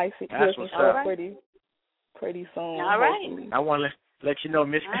 So you might see some stuff pretty soon. All right. Hopefully. I want to let you know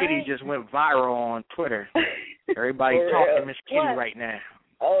Miss Kitty just went viral on Twitter. Everybody talking Miss Kitty right now.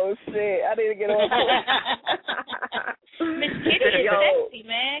 Oh, shit. I need to get on Miss Kitty is sexy,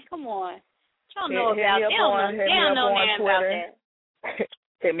 man. Come on. Y'all know about that. They don't know nothing about that.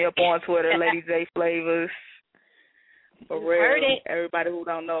 Hit me up on Twitter, Lady J Flavors. For real. Heard it. Everybody who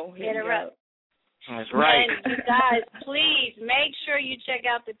don't know, hit me up. That's right. And you guys, please make sure you check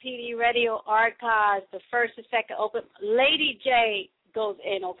out the PD Radio archives, the first and second open. Lady J goes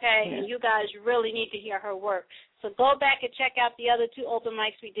in, okay? And you guys really need to hear her work. So go back and check out the other 2 open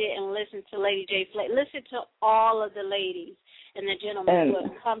mics we did and listen to Lady J Flay. Listen to all of the ladies and the gentlemen who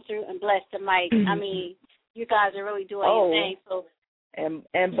have come through and blessed the mic. I mean, you guys are really doing your thing. So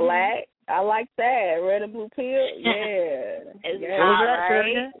and Black, I like that. Red and Blue Pill, yeah.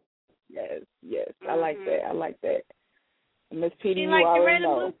 Right. Yes. I like that. I like that. Miss Petey, you you like the already Red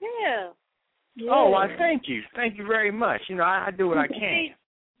know. and Blue Pill. Yeah. Oh, well, thank you. Thank you very much. You know, I do what I can.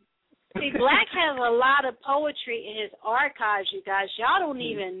 See, Black has a lot of poetry in his archives, you guys. Y'all don't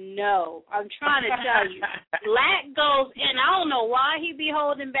even know. I'm trying to tell you. Black goes in. I don't know why he be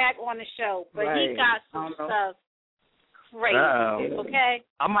holding back on the show, but he got some stuff crazy. Okay?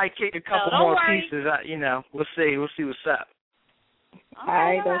 I might kick a couple more pieces. You know, we'll see. We'll see what's up. All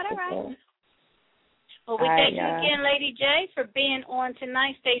right. Well, we thank you again, Lady J, for being on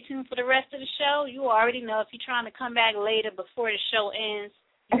tonight. Stay tuned for the rest of the show. You already know if you're trying to come back later before the show ends,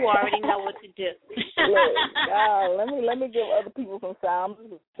 you already know what to do. Look, let me give other people some time. I'm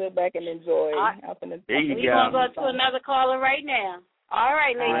just sit back and enjoy. There you We're going to go to another caller right now. All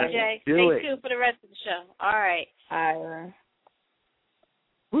right, Lady J. Stay tuned for the rest of the show. All right. All right.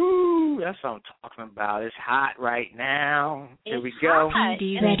 Woo, that's what I'm talking about. It's hot right now. Here we go.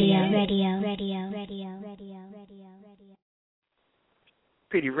 Radio.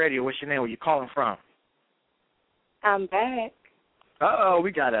 Pretty Radio, what's your name? Where you calling from? I'm back.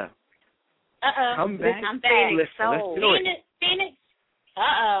 We got a come back. I'm back. Let's do it. Phoenix.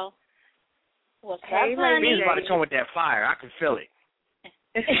 What's up, Hey, honey? Phoenix about to come with that fire. I can feel it.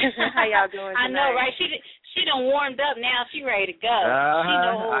 How y'all doing tonight? I know, right? She done warmed up now. She ready to go. She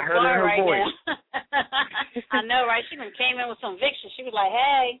know I heard it in her right voice. now. I know, right? She done came in with some Vicks. She was like,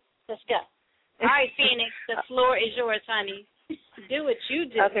 hey, let's go. All right, Phoenix, the floor is yours, honey. Do what you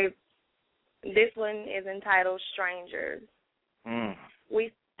do. Okay. This one is entitled Strangers.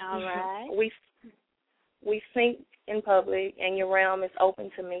 All right. We think in public, and your realm is open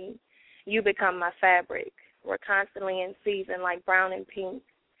to me. You become my fabric. We're constantly in season like brown and pink.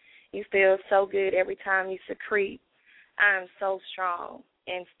 You feel so good every time you secrete. I am so strong,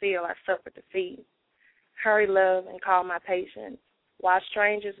 and still I suffer defeat. Hurry, love, and call my patience. While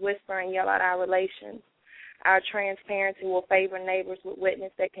strangers whisper and yell out our relations, our transparency will favor neighbors with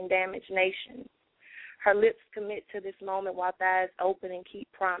witness that can damage nations. Her lips commit to this moment while thighs open and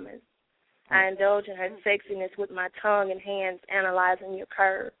keep promise. I indulge in her sexiness with my tongue and hands analyzing your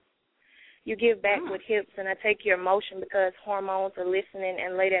curves. You give back with hips, and I take your emotion because hormones are listening,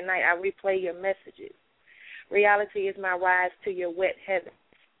 and late at night I replay your messages. Reality is my rise to your wet heavens.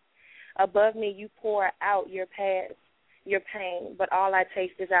 Above me you pour out your past, your pain, but all I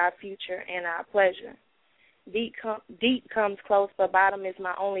taste is our future and our pleasure. Deep comes close, but bottom is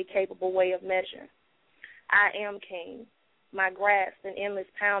my only capable way of measure. I am king. My grasp and endless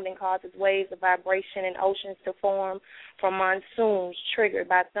pounding causes waves of vibration and oceans to form from monsoons triggered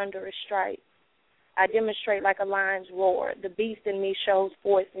by thunderous strikes. I demonstrate like a lion's roar. The beast in me shows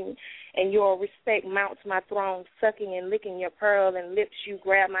force, and your respect mounts my throne, sucking and licking your pearl and lips. You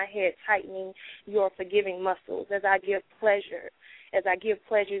grab my head, tightening your forgiving muscles as I give pleasures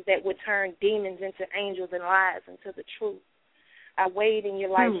that would turn demons into angels and lies into the truth. I wade in your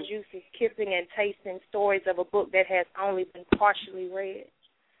life's juices, kissing and tasting stories of a book that has only been partially read.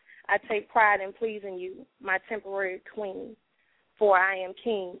 I take pride in pleasing you, my temporary queen, for I am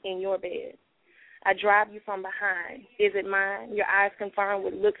king in your bed. I drive you from behind. Is it mine? Your eyes confirm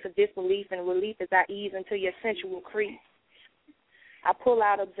with looks of disbelief and relief as I ease into your sensual crease. I pull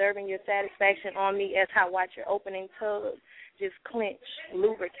out, observing your satisfaction on me as I watch your opening tub just clench,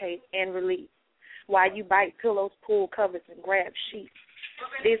 lubricate, and release, while you bite pillows, pull covers, and grab sheets.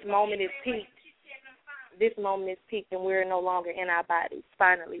 This moment is peaked. And we're no longer in our bodies.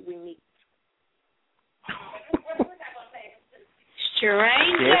 Finally, we meet.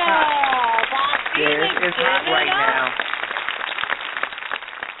 Stranger. It's hot right now.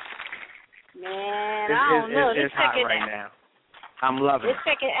 Man, I don't know. It's hot right now. I'm loving it.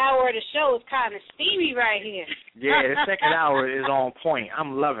 This second hour of the show is kind of steamy right here. Yeah, the second hour is on point.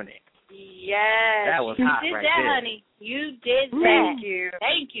 I'm loving it. Yes. That was hot right there. You did right that, there. honey. You did that. Thank you.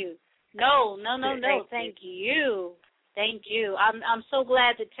 Thank you. No. Thank you. Thank you. I'm so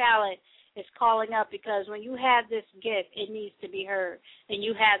glad the talent is calling up, because when you have this gift, it needs to be heard. And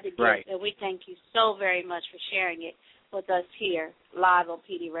you have the gift, right. And we thank you so very much for sharing it with us here live on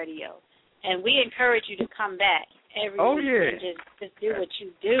PD Radio. And we encourage you to come back every week and just do what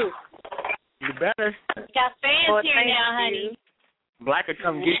you do. You better. We got fans here now, honey. Black will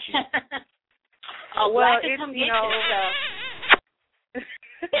come get you. Black will come get you.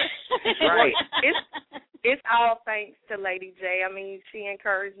 Right. it's all thanks to Lady J. I mean, she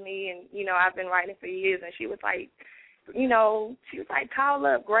encouraged me, and, you know, I've been writing for years, and she was like, you know, call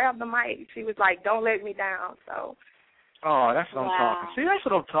up, grab the mic. She was like, don't let me down, so. Oh, that's what I'm talking. See, that's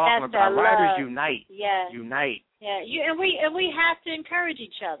what I'm talking about. Writers unite. Yeah. Unite. Yeah, and we have to encourage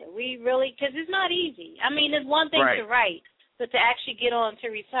each other. We really, because it's not easy. I mean, it's one thing to write, but to actually get on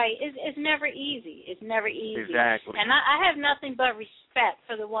to recite, it's never easy. It's never easy. Exactly. And I have nothing but respect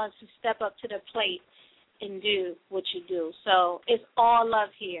for the ones who step up to the plate and do what you do. So it's all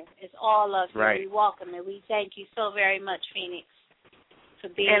love here. It's all love here. Right. We welcome it. We thank you so very much, Phoenix, for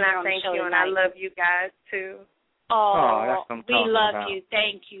being here on the show tonight. And I love you guys, too. Oh, that's what I'm we talking love about. you.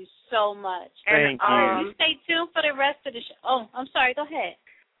 Thank you so much. Thank you. You stay tuned for the rest of the show. Oh, I'm sorry. Go ahead.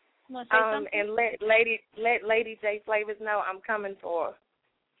 You want to say something? And let Lady J Flavors know I'm coming for her.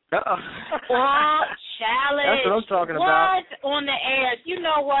 What challenge? That's what I'm talking about. What on the air? You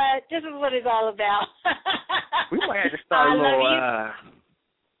know what? This is what it's all about. We might have to start a little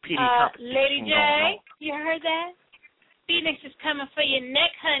PD competition. Lady J, you heard that? Phoenix is coming for your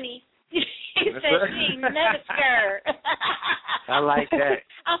neck, honey. He said she ain't never scared. I like that.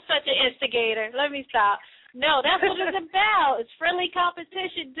 I'm such an instigator. Let me stop. No, that's what it's about. It's friendly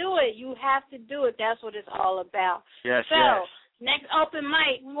competition. Do it. You have to do it. That's what it's all about. Yes, so, next open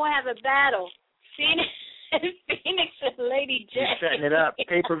mic, we'll have a battle. Phoenix and Lady J. We're setting it up.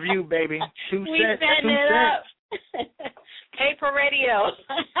 Pay-per-view, baby. 2 cents. We're setting it up. Paper radio.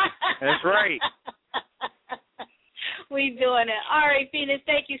 That's right. We doing it. All right, Phoenix,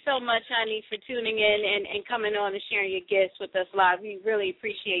 thank you so much, honey, for tuning in and coming on and sharing your gifts with us live. We really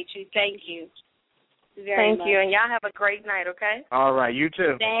appreciate you. Thank you very much. Thank you, and y'all have a great night, okay? All right, you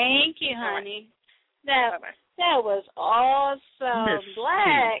too. Thank you, honey. That was awesome. Miss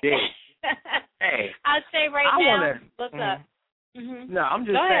Black. Hey. I'd say now, what's up? Mm-hmm. No, I'm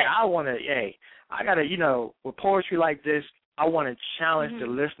just saying, I want to, I got to, you know, with poetry like this, I want to challenge the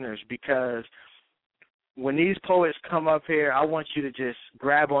listeners, because when these poets come up here, I want you to just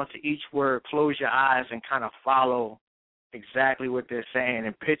grab onto each word, close your eyes, and kind of follow exactly what they're saying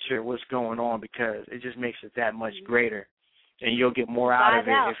and picture what's going on, because it just makes it that much greater. And you'll get more out of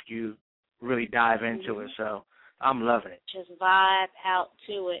it if you really dive into it. So I'm loving it. Just vibe out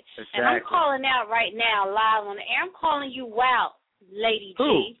to it. Exactly. And I'm calling out right now, live on the air. I'm calling you out, Lady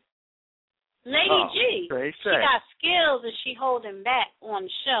G. Lady G. She got skills and she holding back on the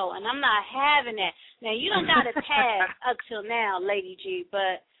show, and I'm not having that. Now, you don't got a tag up till now, Lady G,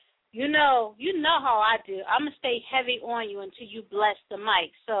 but you know how I do. I'm going to stay heavy on you until you bless the mic.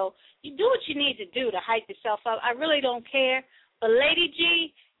 So you do what you need to do to hype yourself up. I really don't care. But, Lady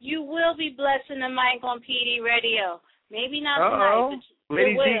G, you will be blessing the mic on PD Radio. Maybe not tonight, but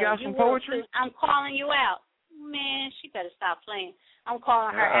Lady G got some poetry? I'm calling you out. Man, she better stop playing. I'm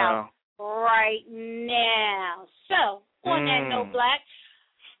calling her out right now. So, on that note, Black,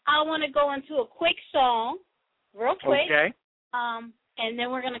 I want to go into a quick song, real quick. Okay. And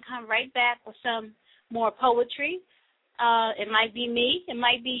then we're going to come right back with some more poetry. It might be me. It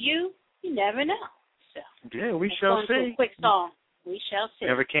might be you. You never know. So, yeah, we shall see. A quick song. We shall see.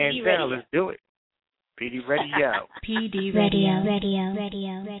 Never can tell. Let's do it. PD Radio. PD Radio.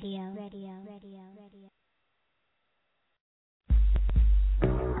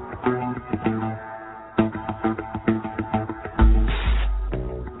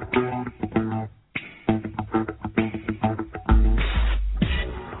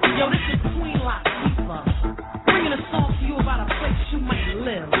 Yo, this is Queen Latifah, bringing a song to you about a place you might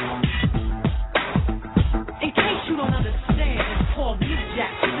live. In case you don't understand, it's called New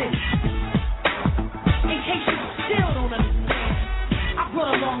Jack City. In case you still don't understand, I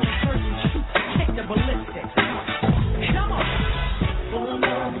brought along a certain troop to kick the ballistics. Come on.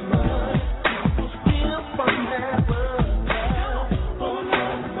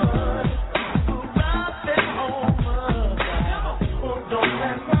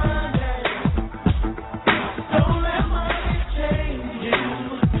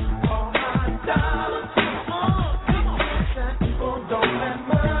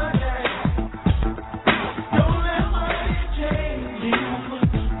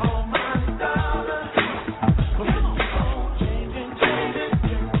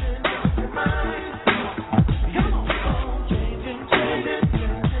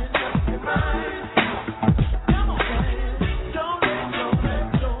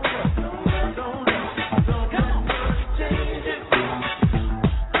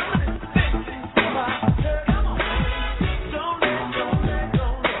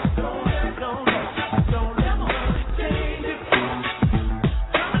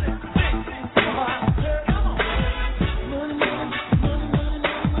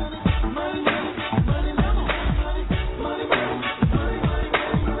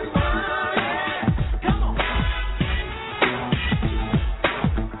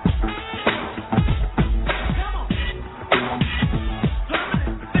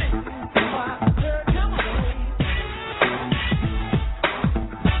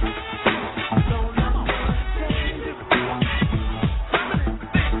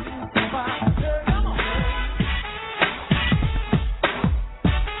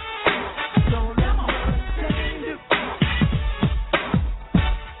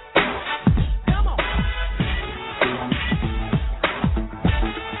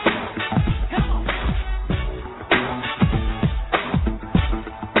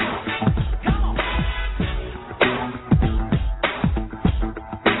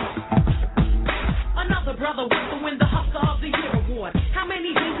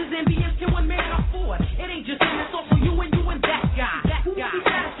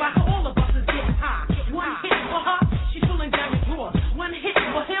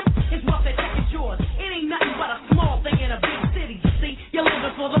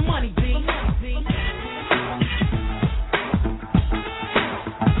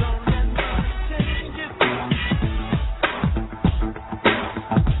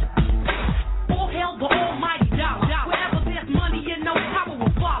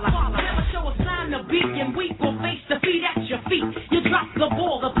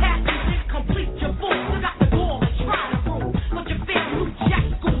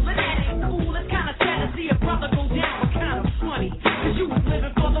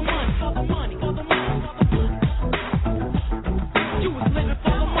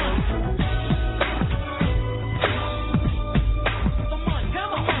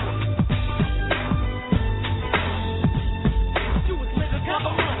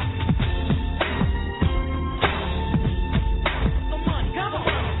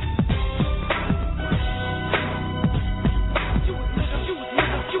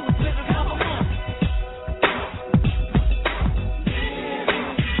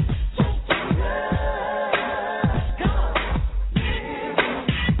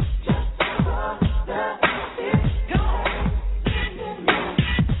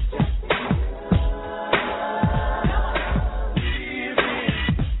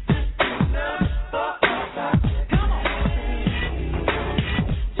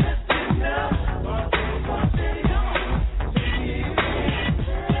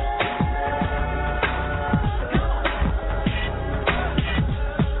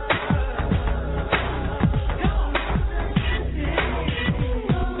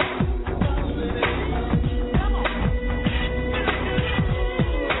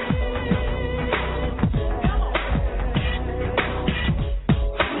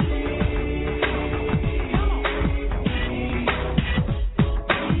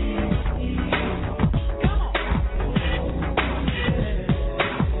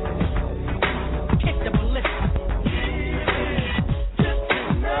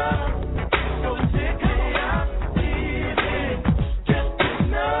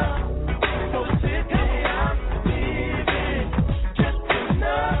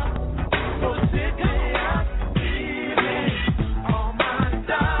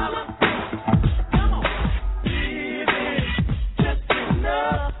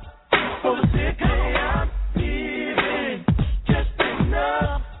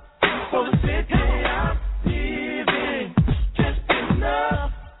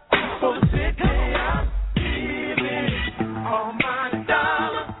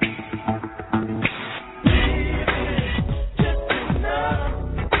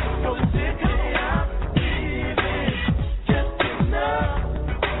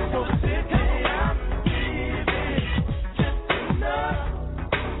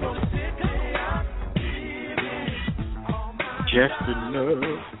 Just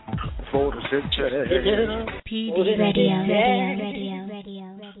enough for the city. PD Radio.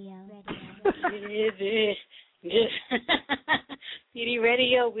 PD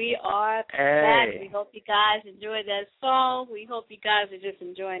Radio, we are back. We hope you guys enjoyed that song. We hope you guys are just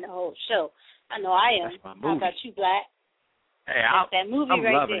enjoying the whole show. I know I am. How about you, Black? Hey, that's that movie I'm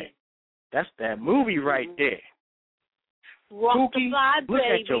right loving there. it. That's that movie right there. Rock Pookie, the fly, look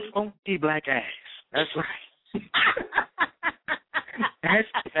baby. at your funky black ass. That's right. That's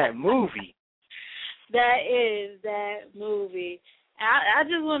that movie. That is that movie. I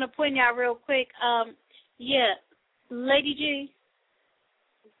just want to point out real quick. Lady G,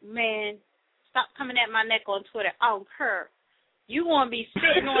 man, stop coming at my neck on Twitter. I don't care. You want to be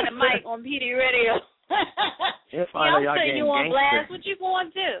sitting on the mic on PD Radio. I'm putting you on blast. What you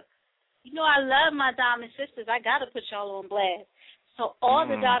going to do? You know I love my Diamond Sisters. I got to put y'all on blast. So all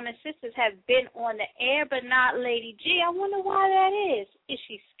the Diamond Sisters have been on the air, but not Lady G. I wonder why that is. Is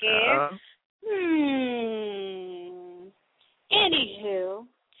she scared? Anywho,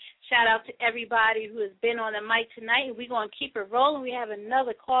 shout out to everybody who has been on the mic tonight. And we're going to keep it rolling. We have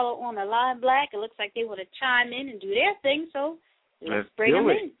another caller on the line, Black. It looks like they want to chime in and do their thing, so let's bring them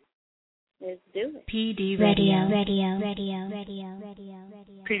in. Let's do it. PD Radio.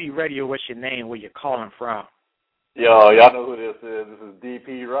 PD Radio, what's your name? Where you calling from? Yo, y'all know who this is. This is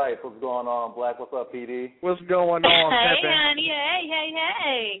DP Rice. What's going on, Black? What's up, PD? What's going on, Hey, honey.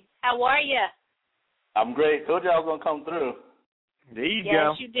 Hey. How are you? I'm great. Told you I was going to come through. There you go.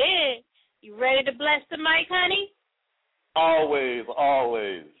 Yes, you did. You ready to bless the mic, honey? Always. All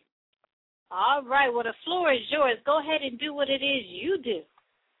right. Well, the floor is yours. Go ahead and do what it is you do.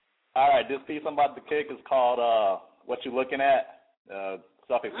 All right. This piece I'm about to kick is called What You Looking At?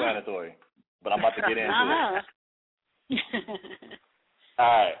 Self-explanatory. But I'm about to get into it. All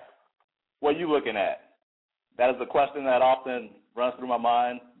right. What are you looking at? That is a question that often runs through my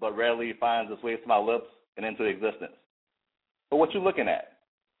mind, but rarely finds its way to my lips and into existence. But what you looking at?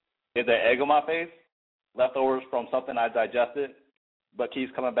 Is there egg on my face? Leftovers from something I digested, but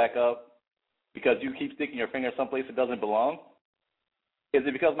keeps coming back up because you keep sticking your finger someplace it doesn't belong? Is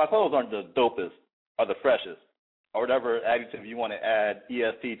it because my clothes aren't the dopest or the freshest or whatever adjective you want to add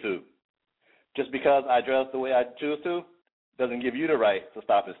EST to? Just because I dress the way I choose to doesn't give you the right to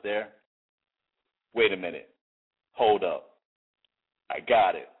stop and stare. Wait a minute. Hold up. I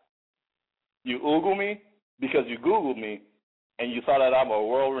got it. You Google me because you Googled me and you saw that I'm a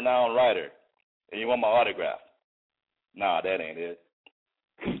world-renowned writer and you want my autograph. Nah, that ain't it.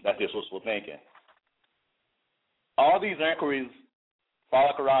 That's just wishful thinking. All these inquiries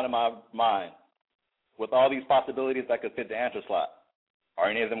frolic around in my mind with all these possibilities that could fit the answer slot. Are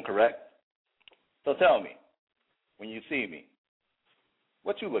any of them correct? So tell me, when you see me,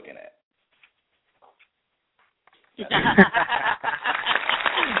 what you looking at? I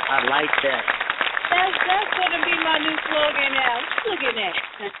like that. That's gonna be my new slogan now. What you looking at?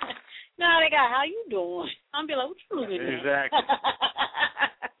 No, they got how you doing. I'm be like, what you looking at? Exactly.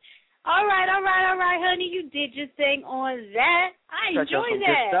 All right, honey. You did your thing on that. I enjoy some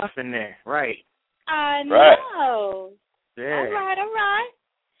that. Good stuff in there, right? I know. Right. Yeah. All right. I'm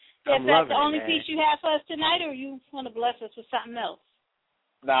If that's the loving only it, man. piece you have for us tonight, or you want to bless us with something else?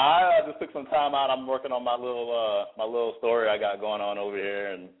 Nah, I just took some time out. I'm working on my little story I got going on over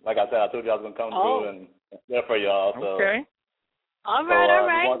here, and like I said, I told you I was gonna come through and there for y'all. So. Okay. All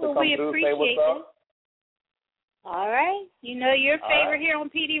right. Well, we appreciate it. All right. You know your favorite here on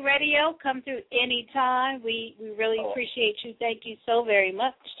PD Radio. Come through anytime. We really appreciate you. Thank you so very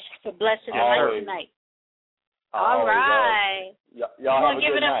much for blessing our night tonight. All right. Y'all I'm going to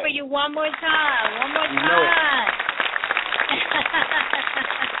give it up for you one more time.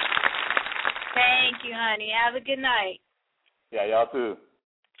 Thank you, honey. Have a good night. Yeah, y'all too.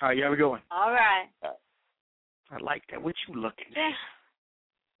 All right, you have a good one. All right. I like that. What you looking at? Yeah.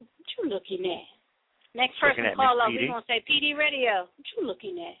 What you looking at? Next person to call up, we're going to say PD Radio. What you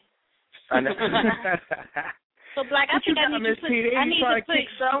looking at? I know. So, Black, I think I need to put... I need to put...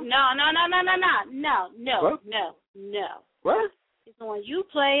 No. What? It's on you,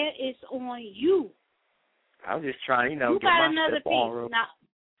 player. It's on you. I'm just trying, you get got my another sip on piece. real. Now,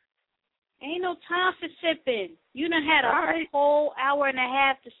 ain't no time for sipping. You done had a whole hour and a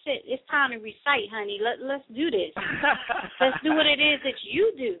half to sit. It's time to recite, honey. Let's do this. Let's do what it is that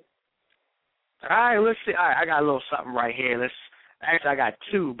you do. All right, let's see. All right, I got a little something right here. Actually, I got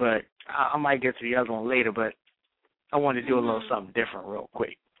two, but I might get to the other one later, but I want to do a little something different real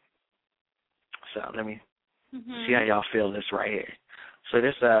quick. So let me see how y'all feel this right here. So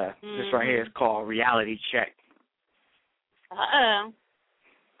this right here is called Reality Check. Uh-oh.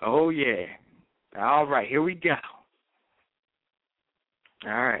 Oh, yeah. All right, here we go.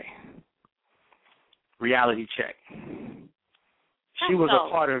 All right. Reality check. She was a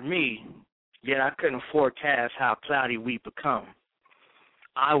part of me, yet I couldn't forecast how cloudy we'd become.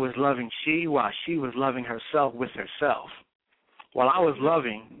 I was loving she while she was loving herself with herself. While I was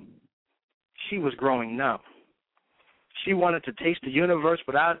loving, she was growing numb. She wanted to taste the universe,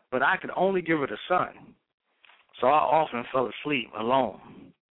 but I could only give her the sun. So I often fell asleep alone,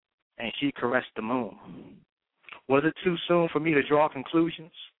 and she caressed the moon. Was it too soon for me to draw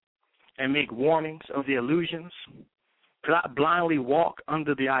conclusions and make warnings of the illusions? Could I blindly walk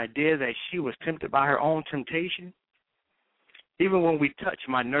under the idea that she was tempted by her own temptation? Even when we touched,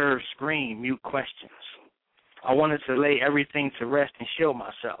 my nerves screamed mute questions. I wanted to lay everything to rest and shield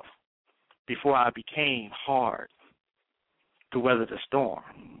myself before I became hard to weather the storm.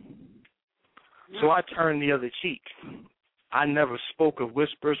 So I turned the other cheek. I never spoke of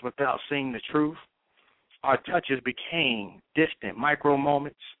whispers without seeing the truth. Our touches became distant micro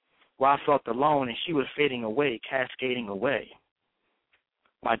moments where I felt alone and she was fading away, cascading away.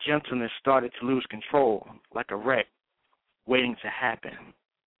 My gentleness started to lose control, like a wreck waiting to happen.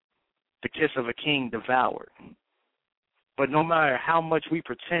 The kiss of a king devoured. But no matter how much we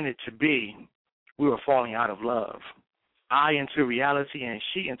pretended to be, we were falling out of love. I into reality and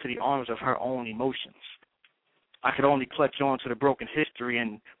she into the arms of her own emotions. I could only clutch on to the broken history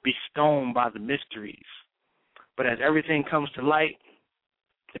and be stoned by the mysteries. But as everything comes to light,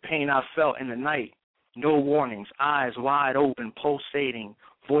 the pain I felt in the night, no warnings, eyes wide open, pulsating,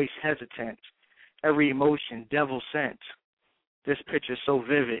 voice hesitant, every emotion devil sent. This picture so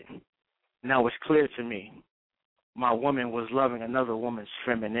vivid, now it's clear to me. My woman was loving another woman's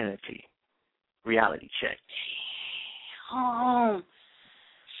femininity. Reality check. Oh,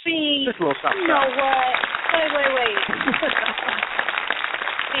 see, just a little something. You know what? Wait.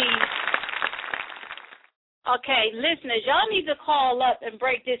 See, okay, listeners, y'all need to call up and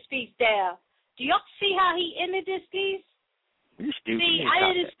break this piece down. Do y'all see how he ended this piece? You stupid. See, I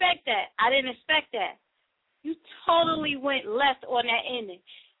didn't expect that. You totally went left on that ending.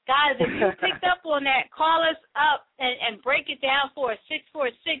 Guys, if you picked up on that, call us up and break it down for us.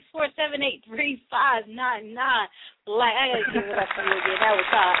 646-478-3599. Black, I got to give it up for you again. That was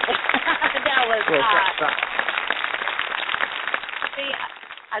hot. That was hot. See,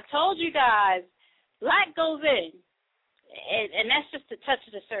 I told you guys, Black goes in, and that's just the touch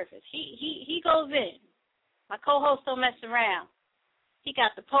of the surface. He goes in. My co-host don't mess around. He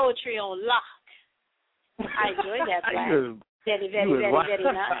got the poetry on lock. I enjoy that, Black. Very, very, very, very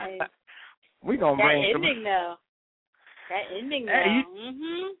nice. We gonna bring that ending though. That ending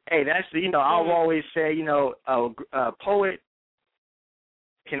though. Hey, that's I've always said a poet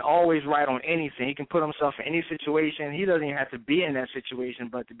can always write on anything. He can put himself in any situation. He doesn't even have to be in that situation,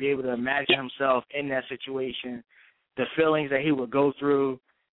 but to be able to imagine himself in that situation, the feelings that he would go through,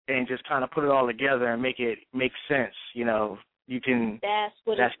 and just kind of put it all together and make it make sense. You can. That's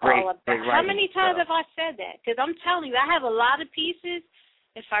what that's it's great. all about. Great How many times have I said that? Because I'm telling you, I have a lot of pieces.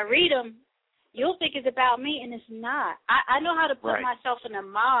 If I read them, you'll think it's about me, and it's not. I know how to put myself in the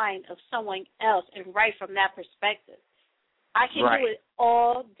mind of someone else and write from that perspective. I can do it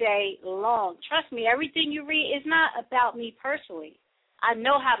all day long. Trust me, everything you read is not about me personally. I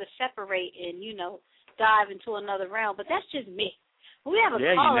know how to separate and, dive into another realm, but that's just me. We have a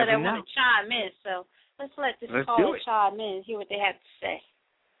caller that want to chime in, so let's let this caller chime in and hear what they have to say.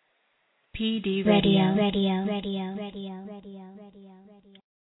 PD Radio.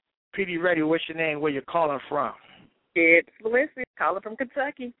 PD Radio, what's your name? Where you calling from? It's Felicity, calling from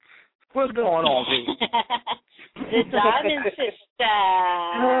Kentucky. What's going on, baby? The Diamond Sister.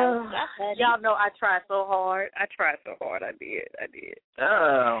 Y'all know I tried so hard. I did.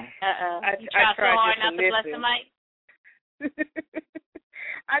 Uh-oh. I tried so hard not to bless the mic?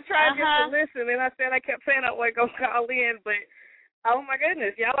 I tried just to listen, and I kept saying I wasn't going to call in, but oh my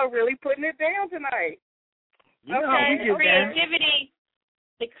goodness, y'all are really putting it down tonight.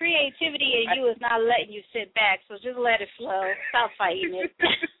 The creativity in you is not letting you sit back, so just let it flow. Stop fighting it.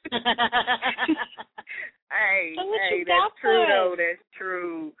 Hey, so that's true though. That's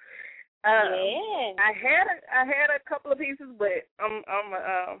true. Yeah. I had a couple of pieces, but I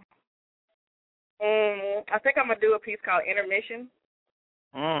think I'm gonna do a piece called Intermission.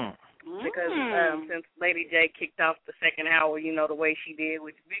 Because since Lady J kicked off the second hour, the way she did,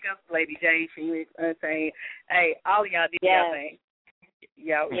 which big up Lady J, she was saying, hey, all of y'all did y'all thing.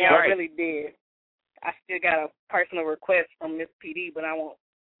 Y'all really did. I still got a personal request from Miss PD, but I won't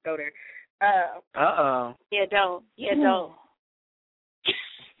go there. Yeah, don't.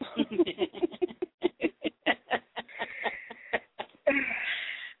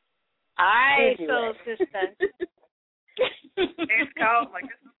 All right, anyway. so sister. It's called, like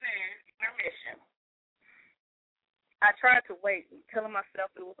this was saying, Intermission. I tried to wait, telling myself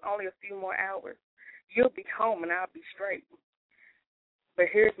it was only a few more hours. You'll be home and I'll be straight.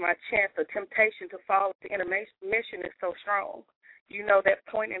 But here's my chance. The temptation to follow the intermission is so strong. That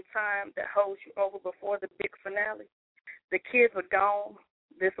point in time that holds you over before the big finale. The kids are gone.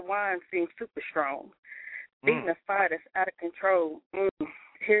 This wine seems super strong. Beating a fire that's out of control.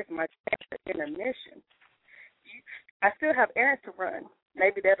 Here's my chance for intermission. I still have errands to run.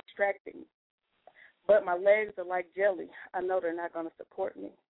 Maybe they're distracting. But my legs are like jelly. I know they're not going to support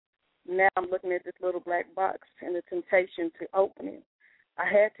me. Now I'm looking at this little black box and the temptation to open it. I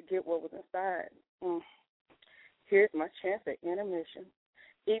had to get what was inside. Here's my chance at intermission.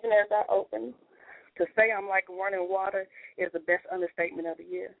 Even as I open, to say I'm like running water is the best understatement of the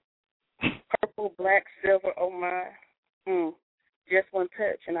year. Purple, black, silver, oh my. Just one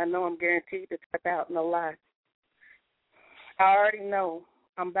touch, and I know I'm guaranteed to tap out, no lie. I already know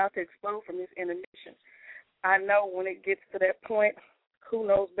I'm about to explode from this intermission. I know when it gets to that point, who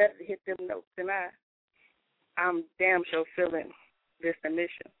knows better to hit them notes than I. I'm damn sure feeling this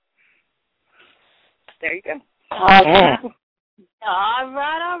emission. There you go. All right.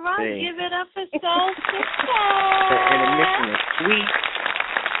 See. Give it up for Soul Sister. The intermission is sweet.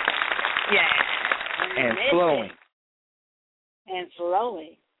 Yeah. And flowing.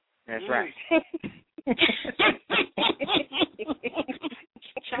 That's right.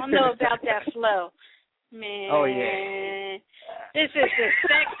 Y'all know about that flow. Man. Oh, yeah. This is the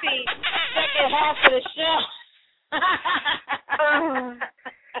sexy second half of the show.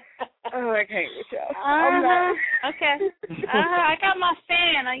 I can't with y'all. Okay. I got my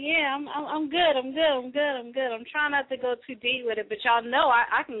fan. I'm good. I'm trying not to go too deep with it, but y'all know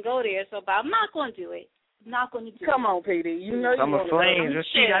I can go there. But I'm not going to do it. Come on, PD. You know Summer Flames.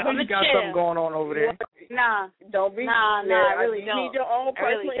 I know you got something going on over there. Nah. Don't be. Nah, I really don't. You need your own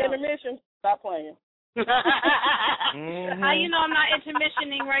personal intermission. Stop playing. How you know I'm not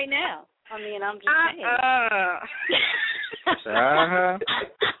intermissioning right now? I mean, I'm just saying.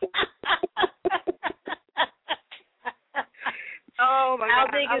 Oh my How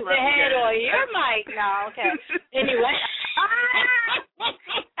God. big is the head on your mic? No, okay. Anyway.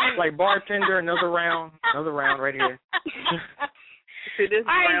 Like bartender, another round right here. See, this is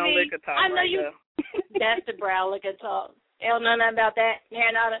brown liquor talk. I know you. That's the brown liquor talk. I don't know nothing about that.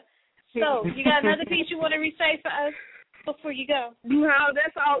 So, you got another piece you want to recite for us before you go? No,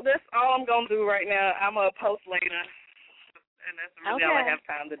 that's all I'm gonna do right now. I'm gonna post later. and that's really all I have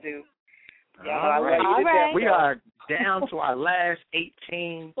time to do. All right. We are down to our last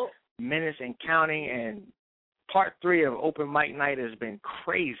 18 minutes and counting, and part 3 of Open Mic Night has been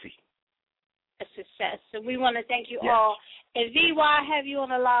crazy. A success. So we want to thank you all. And VY, I have you on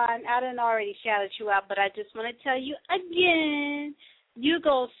the line. I didn't already shout you out, but I just want to tell you again, you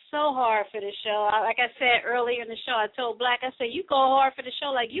go so hard for the show. Like I said earlier in the show, I told Black, I said, you go hard for the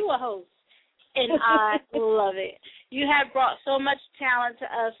show like you a host. And I love it. You have brought so much talent to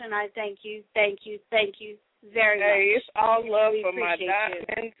us, and I thank you very much. Hey, it's all love we for my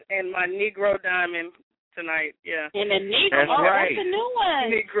diamonds and my Negro diamond tonight. Yeah. And the Negro, that's a new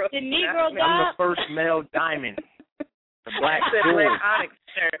one. The Negro diamond. I'm the first male diamond. The black jewel. Onyx,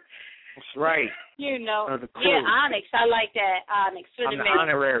 sir. That's right. You know. Yeah, Onyx. I like that. Onyx. I'm the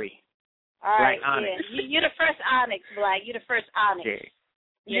honorary. All right, Black Onyx. Yeah. You're the first Onyx, Black. You're the first Onyx.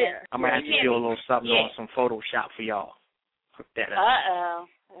 Yeah. I'm going to have to do a little something on some Photoshop for y'all. Hook that up. Uh-oh.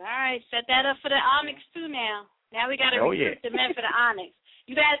 All right, set that up for the Onyx, too, now. Now we got to recruit the men for the Onyx.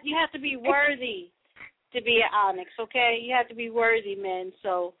 You have to be worthy to be an Onyx, okay? You have to be worthy, men.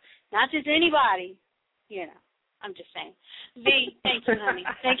 So not just anybody, you know. I'm just saying. V, thank you, honey.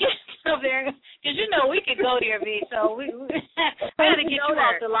 Thank you so very much. Because, you know, we could go there, V, so we got to get you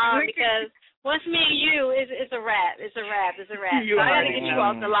off the line because once me and you, it's a wrap. It's a wrap. So I got to get you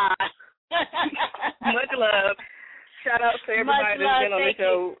off the line. Much love. Shout out to everybody that's been on the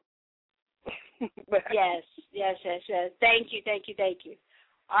show. Yes. Thank you.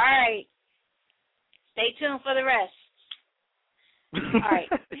 All right. Stay tuned for the rest. All right.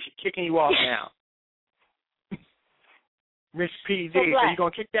 She's kicking you off now. Miss PD, are you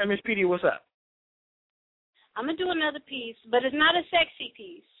going to kick that, Miss PD? What's up? I'm going to do another piece, but it's not a sexy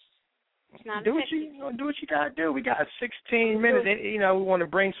piece. It's not do what you got to do. We got 16 minutes. You know, we want to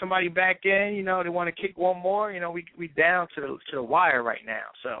bring somebody back in. You know, they want to kick one more. You know, we down to the wire right now.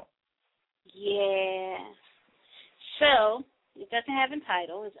 So. Yeah. So, it doesn't have a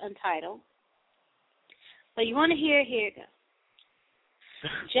title. It's untitled. But you want to hear it? Here it goes.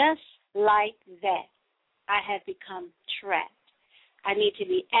 Just like that, I have become trapped. I need to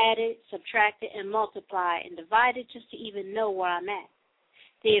be added, subtracted, and multiplied and divided just to even know where I'm at.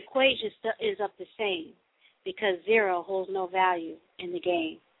 The equation is up the same because 0 holds no value in the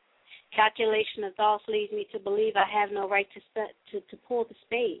game. Calculation of thoughts leads me to believe I have no right to pull the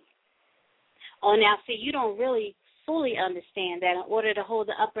spade. Oh, now, see, you don't really fully understand that in order to hold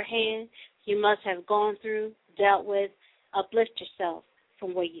the upper hand, you must have gone through, dealt with, uplift yourself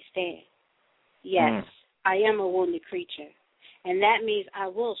from where you stand. Yes. I am a wounded creature, and that means I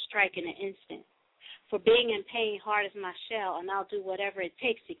will strike in an instant. For being in pain, hard as my shell, and I'll do whatever it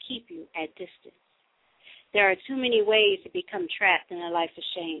takes to keep you at distance. There are too many ways to become trapped in a life of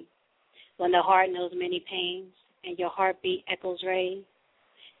shame. When the heart knows many pains, and your heartbeat echoes rain,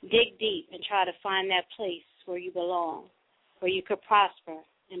 dig deep and try to find that place where you belong, where you could prosper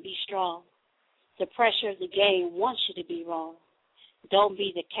and be strong. The pressure of the game wants you to be wrong. Don't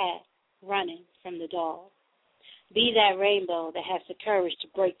be the cat running from the dog. Be that rainbow that has the courage to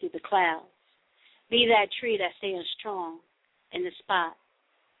break through the clouds. Be that tree that stands strong in the spot,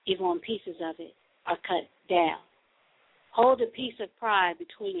 even when pieces of it are cut down. Hold a piece of pride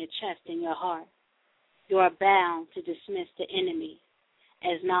between your chest and your heart. You are bound to dismiss the enemy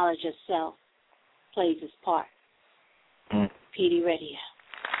as knowledge of self plays its part. PD Radio.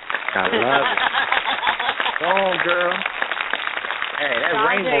 I love it. Go on, girl. Hey, that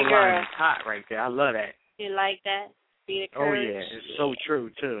rainbow line is hot right there. I love that. You like that? Be the courage. Oh, yeah. It's so true,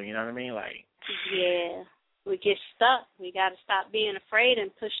 too. You know what I mean? Like. Yeah. We get stuck. We got to stop being afraid and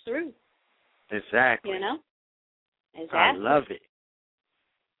push through. Exactly. You know? Exactly. I love it.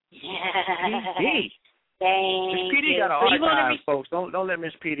 Yeah. PD. Thank Miss PD you. got an archive, folks. Don't let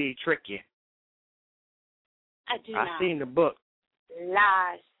Miss PD trick you. I do not. I seen the book.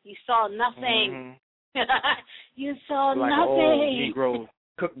 Lies. You saw nothing. You saw like nothing. Like an old Negro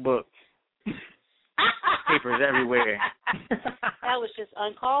cookbook. Papers everywhere. That was just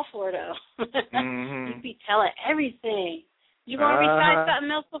uncalled for, though. Mm-hmm. You be telling everything. You want to recite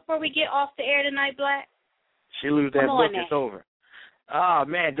something else before we get off the air tonight, Black? She lose that book, it's over. Oh,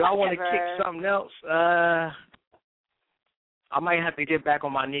 man, do I want to kick something else? I might have to get back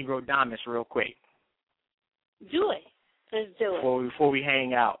on my Negro Dominus real quick. Do it. Let's do it. Before we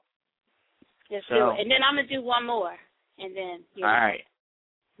hang out. Let's do it. And then I'm going to do one more. And then, all right.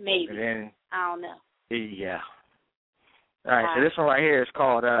 Maybe. And then, I don't know. Yeah. All right, so this one right here is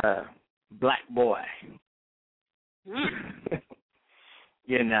called Black Boy.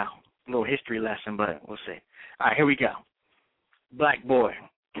 You know, a little history lesson, but we'll see. All right, here we go. Black Boy.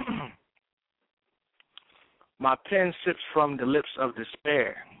 My pen sips from the lips of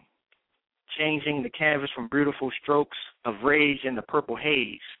despair, changing the canvas from beautiful strokes of rage in the purple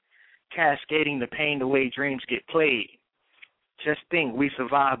haze, cascading the pain the way dreams get played. Just think, we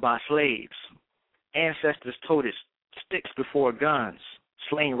survived by slaves. Ancestors told us sticks before guns,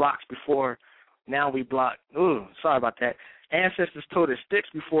 slaying rocks before, now we block. Ooh, sorry about that. Ancestors told us sticks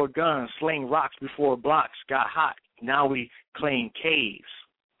before guns, slaying rocks before blocks got hot. Now we claim caves.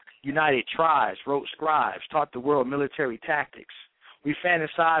 United tribes, wrote scribes, taught the world military tactics. We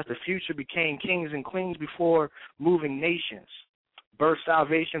fantasized the future, became kings and queens before moving nations. Birthed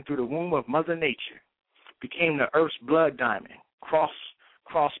salvation through the womb of Mother Nature. Became the earth's blood diamond. Cross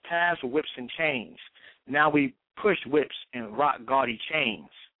paths with whips and chains. Now we push whips and rock gaudy chains.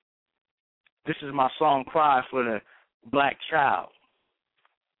 This is my song cry for the black child.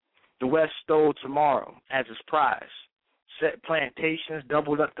 The West stole tomorrow as its prize. Set plantations,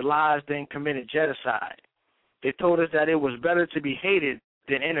 doubled up the lives, then committed genocide. They told us that it was better to be hated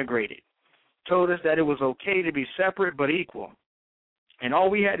than integrated. Told us that it was okay to be separate but equal. And all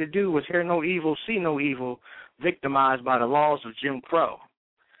we had to do was hear no evil, see no evil, victimized by the laws of Jim Crow.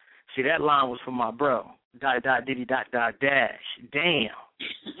 See, that line was from my bro. ... Dash. Damn.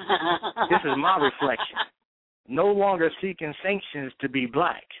 This is my reflection. No longer seeking sanctions to be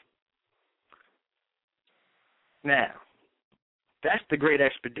black. Now, that's the Great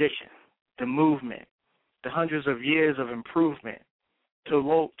Expedition, the movement, the hundreds of years of improvement, to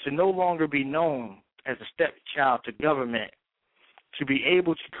no longer be known as a stepchild to government, to be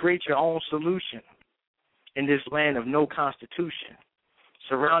able to create your own solution in this land of no constitution,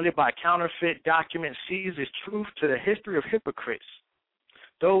 surrounded by counterfeit documents, sees as truth to the history of hypocrites,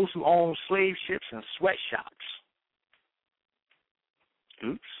 those who own slave ships and sweatshops.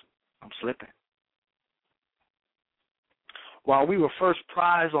 Oops, I'm slipping. While we were first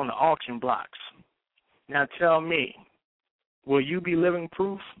prize on the auction blocks. Now tell me, will you be living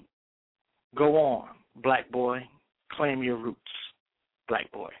proof? Go on, black boy, claim your roots,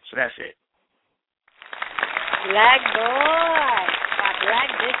 black boy. So that's it. Black boy, by Black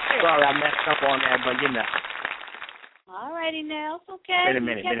District. Sorry, I messed up on that, but you know. All righty now, it's okay. Wait a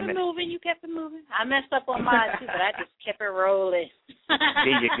minute, You kept it moving. I messed up on mine too, but I just kept it rolling.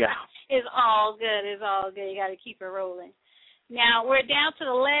 There you go. It's all good. You got to keep it rolling. Now, we're down to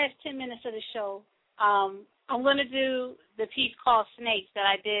the last 10 minutes of the show. I'm going to do the piece called Snakes that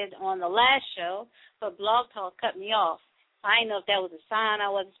I did on the last show, but Blog Talk cut me off. I didn't know if that was a sign I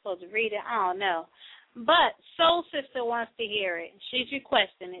wasn't supposed to read it. I don't know. But Soul Sister wants to hear it. She's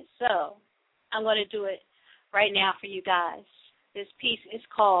requesting it, so I'm going to do it right now for you guys. This piece is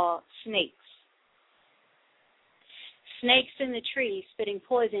called Snakes. Snakes in the tree spitting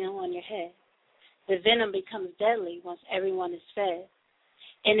poison on your head. The venom becomes deadly once everyone is fed.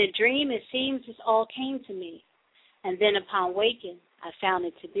 In a dream, it seems this all came to me, and then upon waking, I found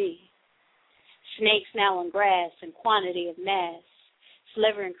it to be. Snakes now in grass in quantity of mass,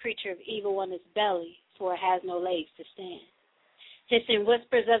 slivering creature of evil on its belly, for it has no legs to stand. Hissing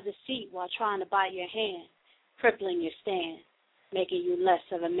whispers of deceit while trying to bite your hand, crippling your stand, making you less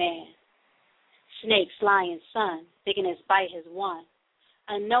of a man. Snakes lying sun, thinking its bite has won,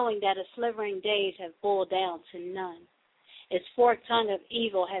 unknowing that its slivering days have boiled down to none. Its forked tongue of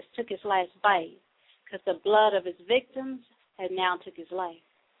evil has took its last bite, 'cause the blood of its victims has now took his life.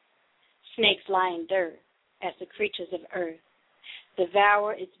 Snakes lie in dirt, as the creatures of earth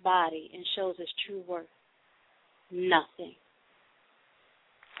devour its body and shows its true worth. Nothing.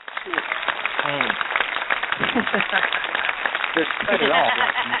 Just cut it off.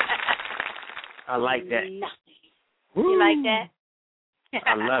 I like that. Nothing. Woo. You like that?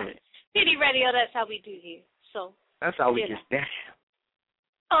 I love it. PD Radio, that's how we do here. So that's how we get down.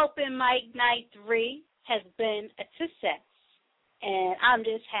 Open Mic Night 3 has been a success. And I'm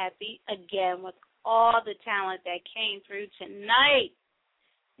just happy, again, with all the talent that came through tonight.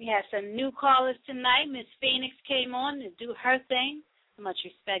 We had some new callers tonight. Miss Phoenix came on to do her thing. Much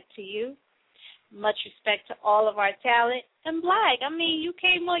respect to you. Much respect to all of our talent. And Black, I mean, you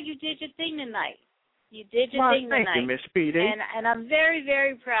came on, you did your thing tonight. You did your thing tonight. Thank you, Miss PD. And I'm very,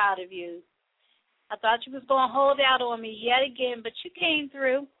 very proud of you. I thought you was going to hold out on me yet again, but you came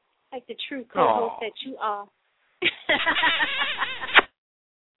through like the true co-host that you are.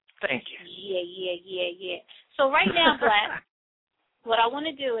 Thank you. Yeah. So right now, Black, what I want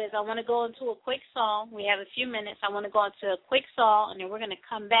to do is I want to go into a quick song. We have a few minutes. I want to go into a quick song, and then we're going to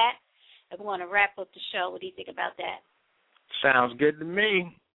come back, and we're going to wrap up the show. What do you think about that? Sounds good to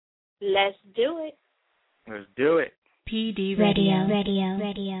me. Let's do it. Let's do it. PD Radio.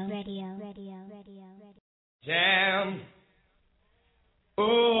 Jam.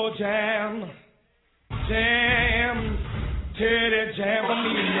 Oh, jam. Jam, Teddy, jam for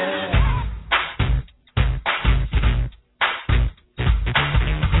me, yeah.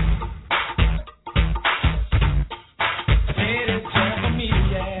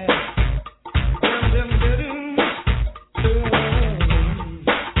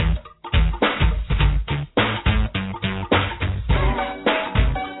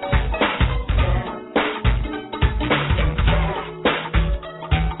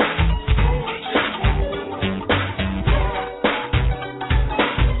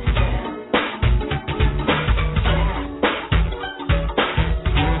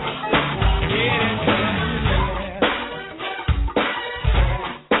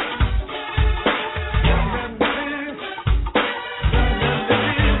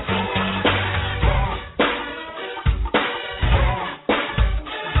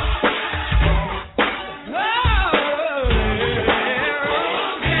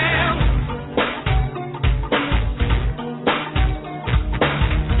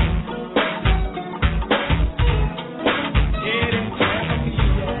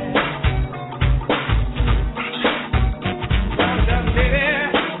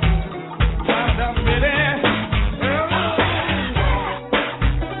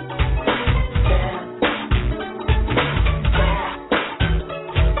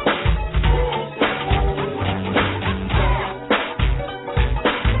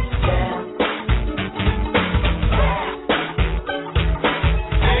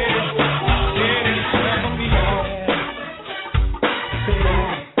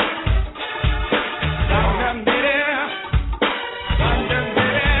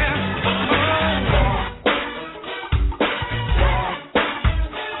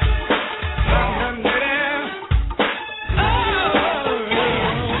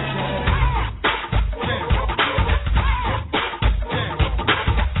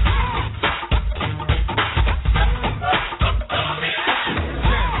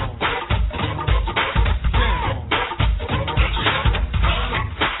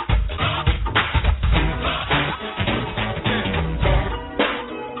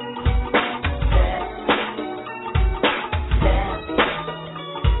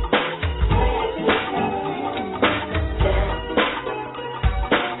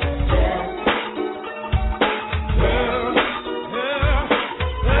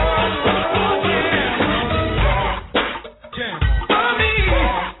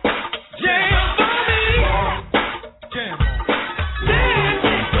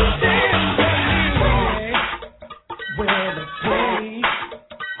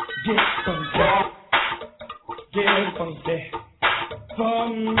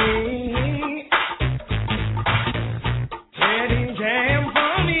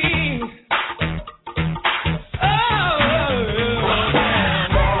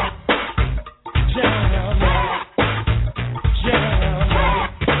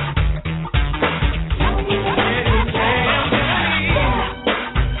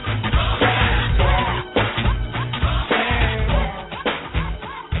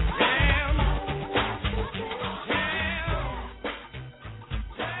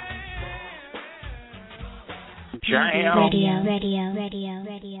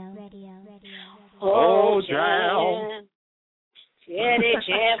 Oh, jam. Teddy,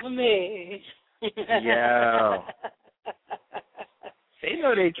 jam for me. Yeah. They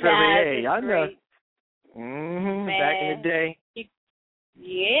know they Trevor. Y'all know. Back in the day.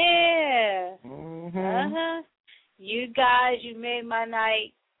 Yeah. Mm-hmm. You guys, you made my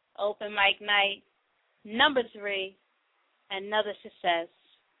night. Open mic night. Number 3. Another success.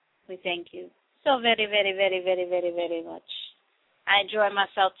 We thank you so very, very, very, very, very, very much. I enjoyed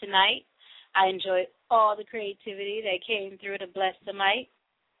myself tonight. I enjoyed all the creativity that came through to bless the mic.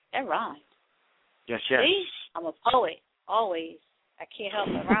 That rhymed. Yes. See? I'm a poet, always. I can't help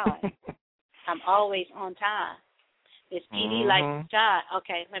but rhyme. I'm always on time. This PD likes to shine.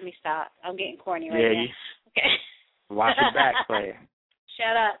 Okay, let me stop. I'm getting corny right now. Okay. Watch your back, player.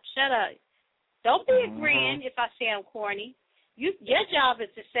 Shut up. Don't be agreeing if I say I'm corny. Your job is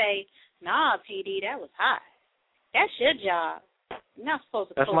to say, nah, PD, that was hot. That's your job. You're not supposed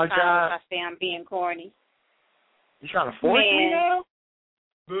to co-sign if I say I'm being corny. You trying to force me now?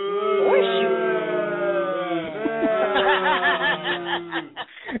 Force you?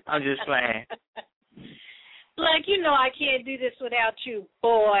 I'm just playing. Like, you know I can't do this without you,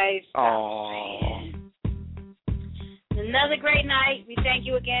 boys. Oh. Another great night. We thank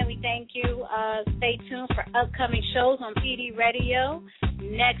you again. We thank you. Stay tuned for upcoming shows on PD Radio.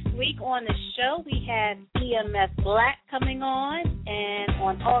 Next week on the show, we have EMF Black coming on. And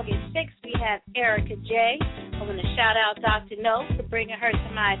on August 6th, we have Erica J. I want to shout out Dr. No for bringing her to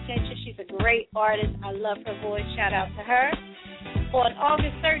my attention. She's a great artist. I love her voice. Shout out to her. On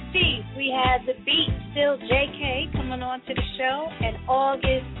August 13th, we had The Beat, Still JK, coming on to the show. And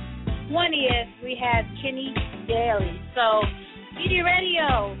August 20th, we had Kenny Daly. So, PD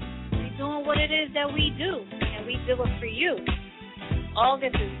Radio, we're doing what it is that we do, and we do it for you.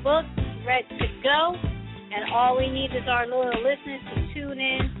 August is booked, ready to go, and all we need is our loyal listeners to tune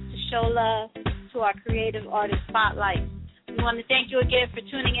in, to show love to our creative artist spotlight. We want to thank you again for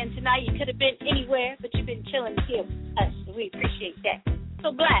tuning in tonight. You could have been anywhere, but you've been chilling here with us, so we appreciate that.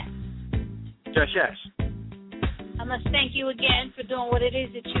 So, Black. Yes. I must thank you again for doing what it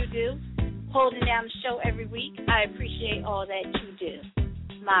is that you do, holding down the show every week. I appreciate all that you do.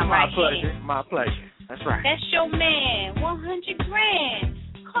 My pleasure. hand. My pleasure. That's right. That's your man. 100 grand.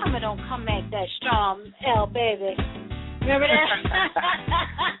 Karma don't come back that strong, L baby. Remember that?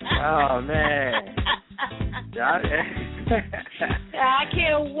 Oh man. I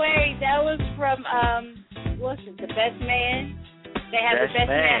can't wait. That was from what's it? The Best Man. They have the Best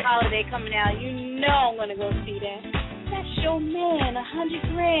Man holiday coming out. You know I'm gonna go see that. That's your man. 100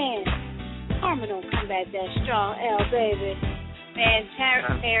 grand. Karma don't come back that strong, L baby. Man,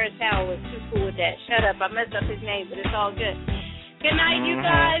 Terrence Howard was too cool with that. Shut up. I messed up his name, but it's all good. Good night, you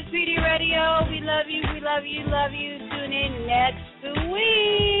guys. PD Radio. We love you. We love you. Love you. Tune in next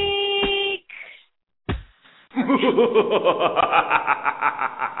week.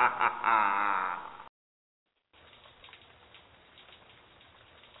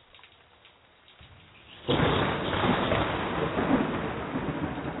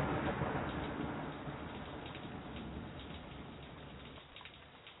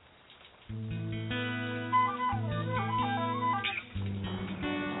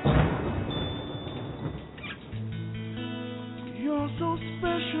 You're so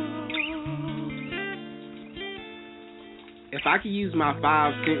special. If I could use my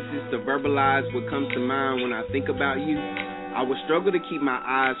five senses to verbalize what comes to mind when I think about you, I would struggle to keep my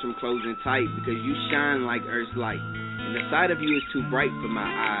eyes from closing tight because you shine like Earth's light, and the sight of you is too bright for my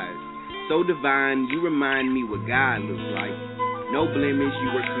eyes. So divine, you remind me what God looks like. No blemish, you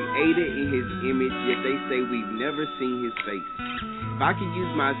were created in His image, yet they say we've never seen His face. If I could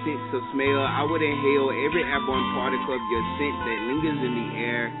use my sense of smell, I would inhale every airborne particle of your scent that lingers in the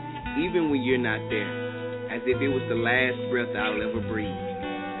air, even when you're not there, as if it was the last breath I'll ever breathe.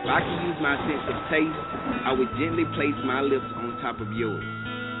 If I could use my sense of taste, I would gently place my lips on top of yours.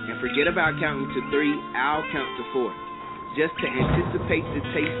 And forget about counting to 3, I'll count to 4, just to anticipate the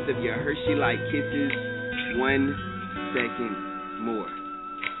taste of your Hershey-like kisses. 1 second more.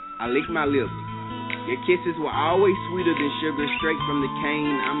 I lick my lips. Your kisses were always sweeter than sugar straight from the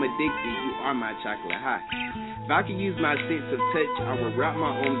cane. I'm addicted. You are my chocolate high. If I could use my sense of touch, I would wrap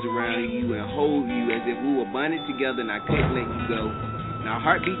my arms around you and hold you as if we were bonded together and I couldn't let you go. And our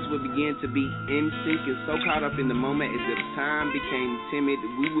heartbeats would begin to beat in sync and so caught up in the moment as if time became timid,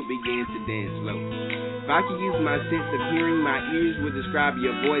 we would begin to dance slow. If I could use my sense of hearing, my ears would describe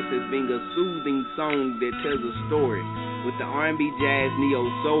your voice as being a soothing song that tells a story with the R&B, jazz, neo,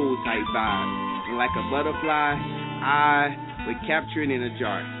 soul type vibe. And like a butterfly, I would capture it in a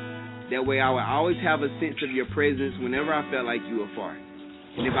jar. That way I would always have a sense of your presence whenever I felt like you were far.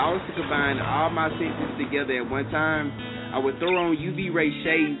 And if I was to combine all my senses together at one time, I would throw on UV ray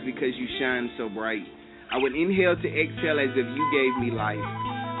shades because you shine so bright. I would inhale to exhale as if you gave me life.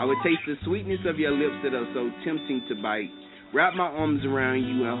 I would taste the sweetness of your lips that are so tempting to bite. Wrap my arms around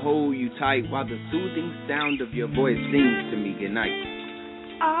you and hold you tight while the soothing sound of your voice sings to me goodnight.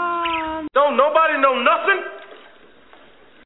 Don't nobody know nothing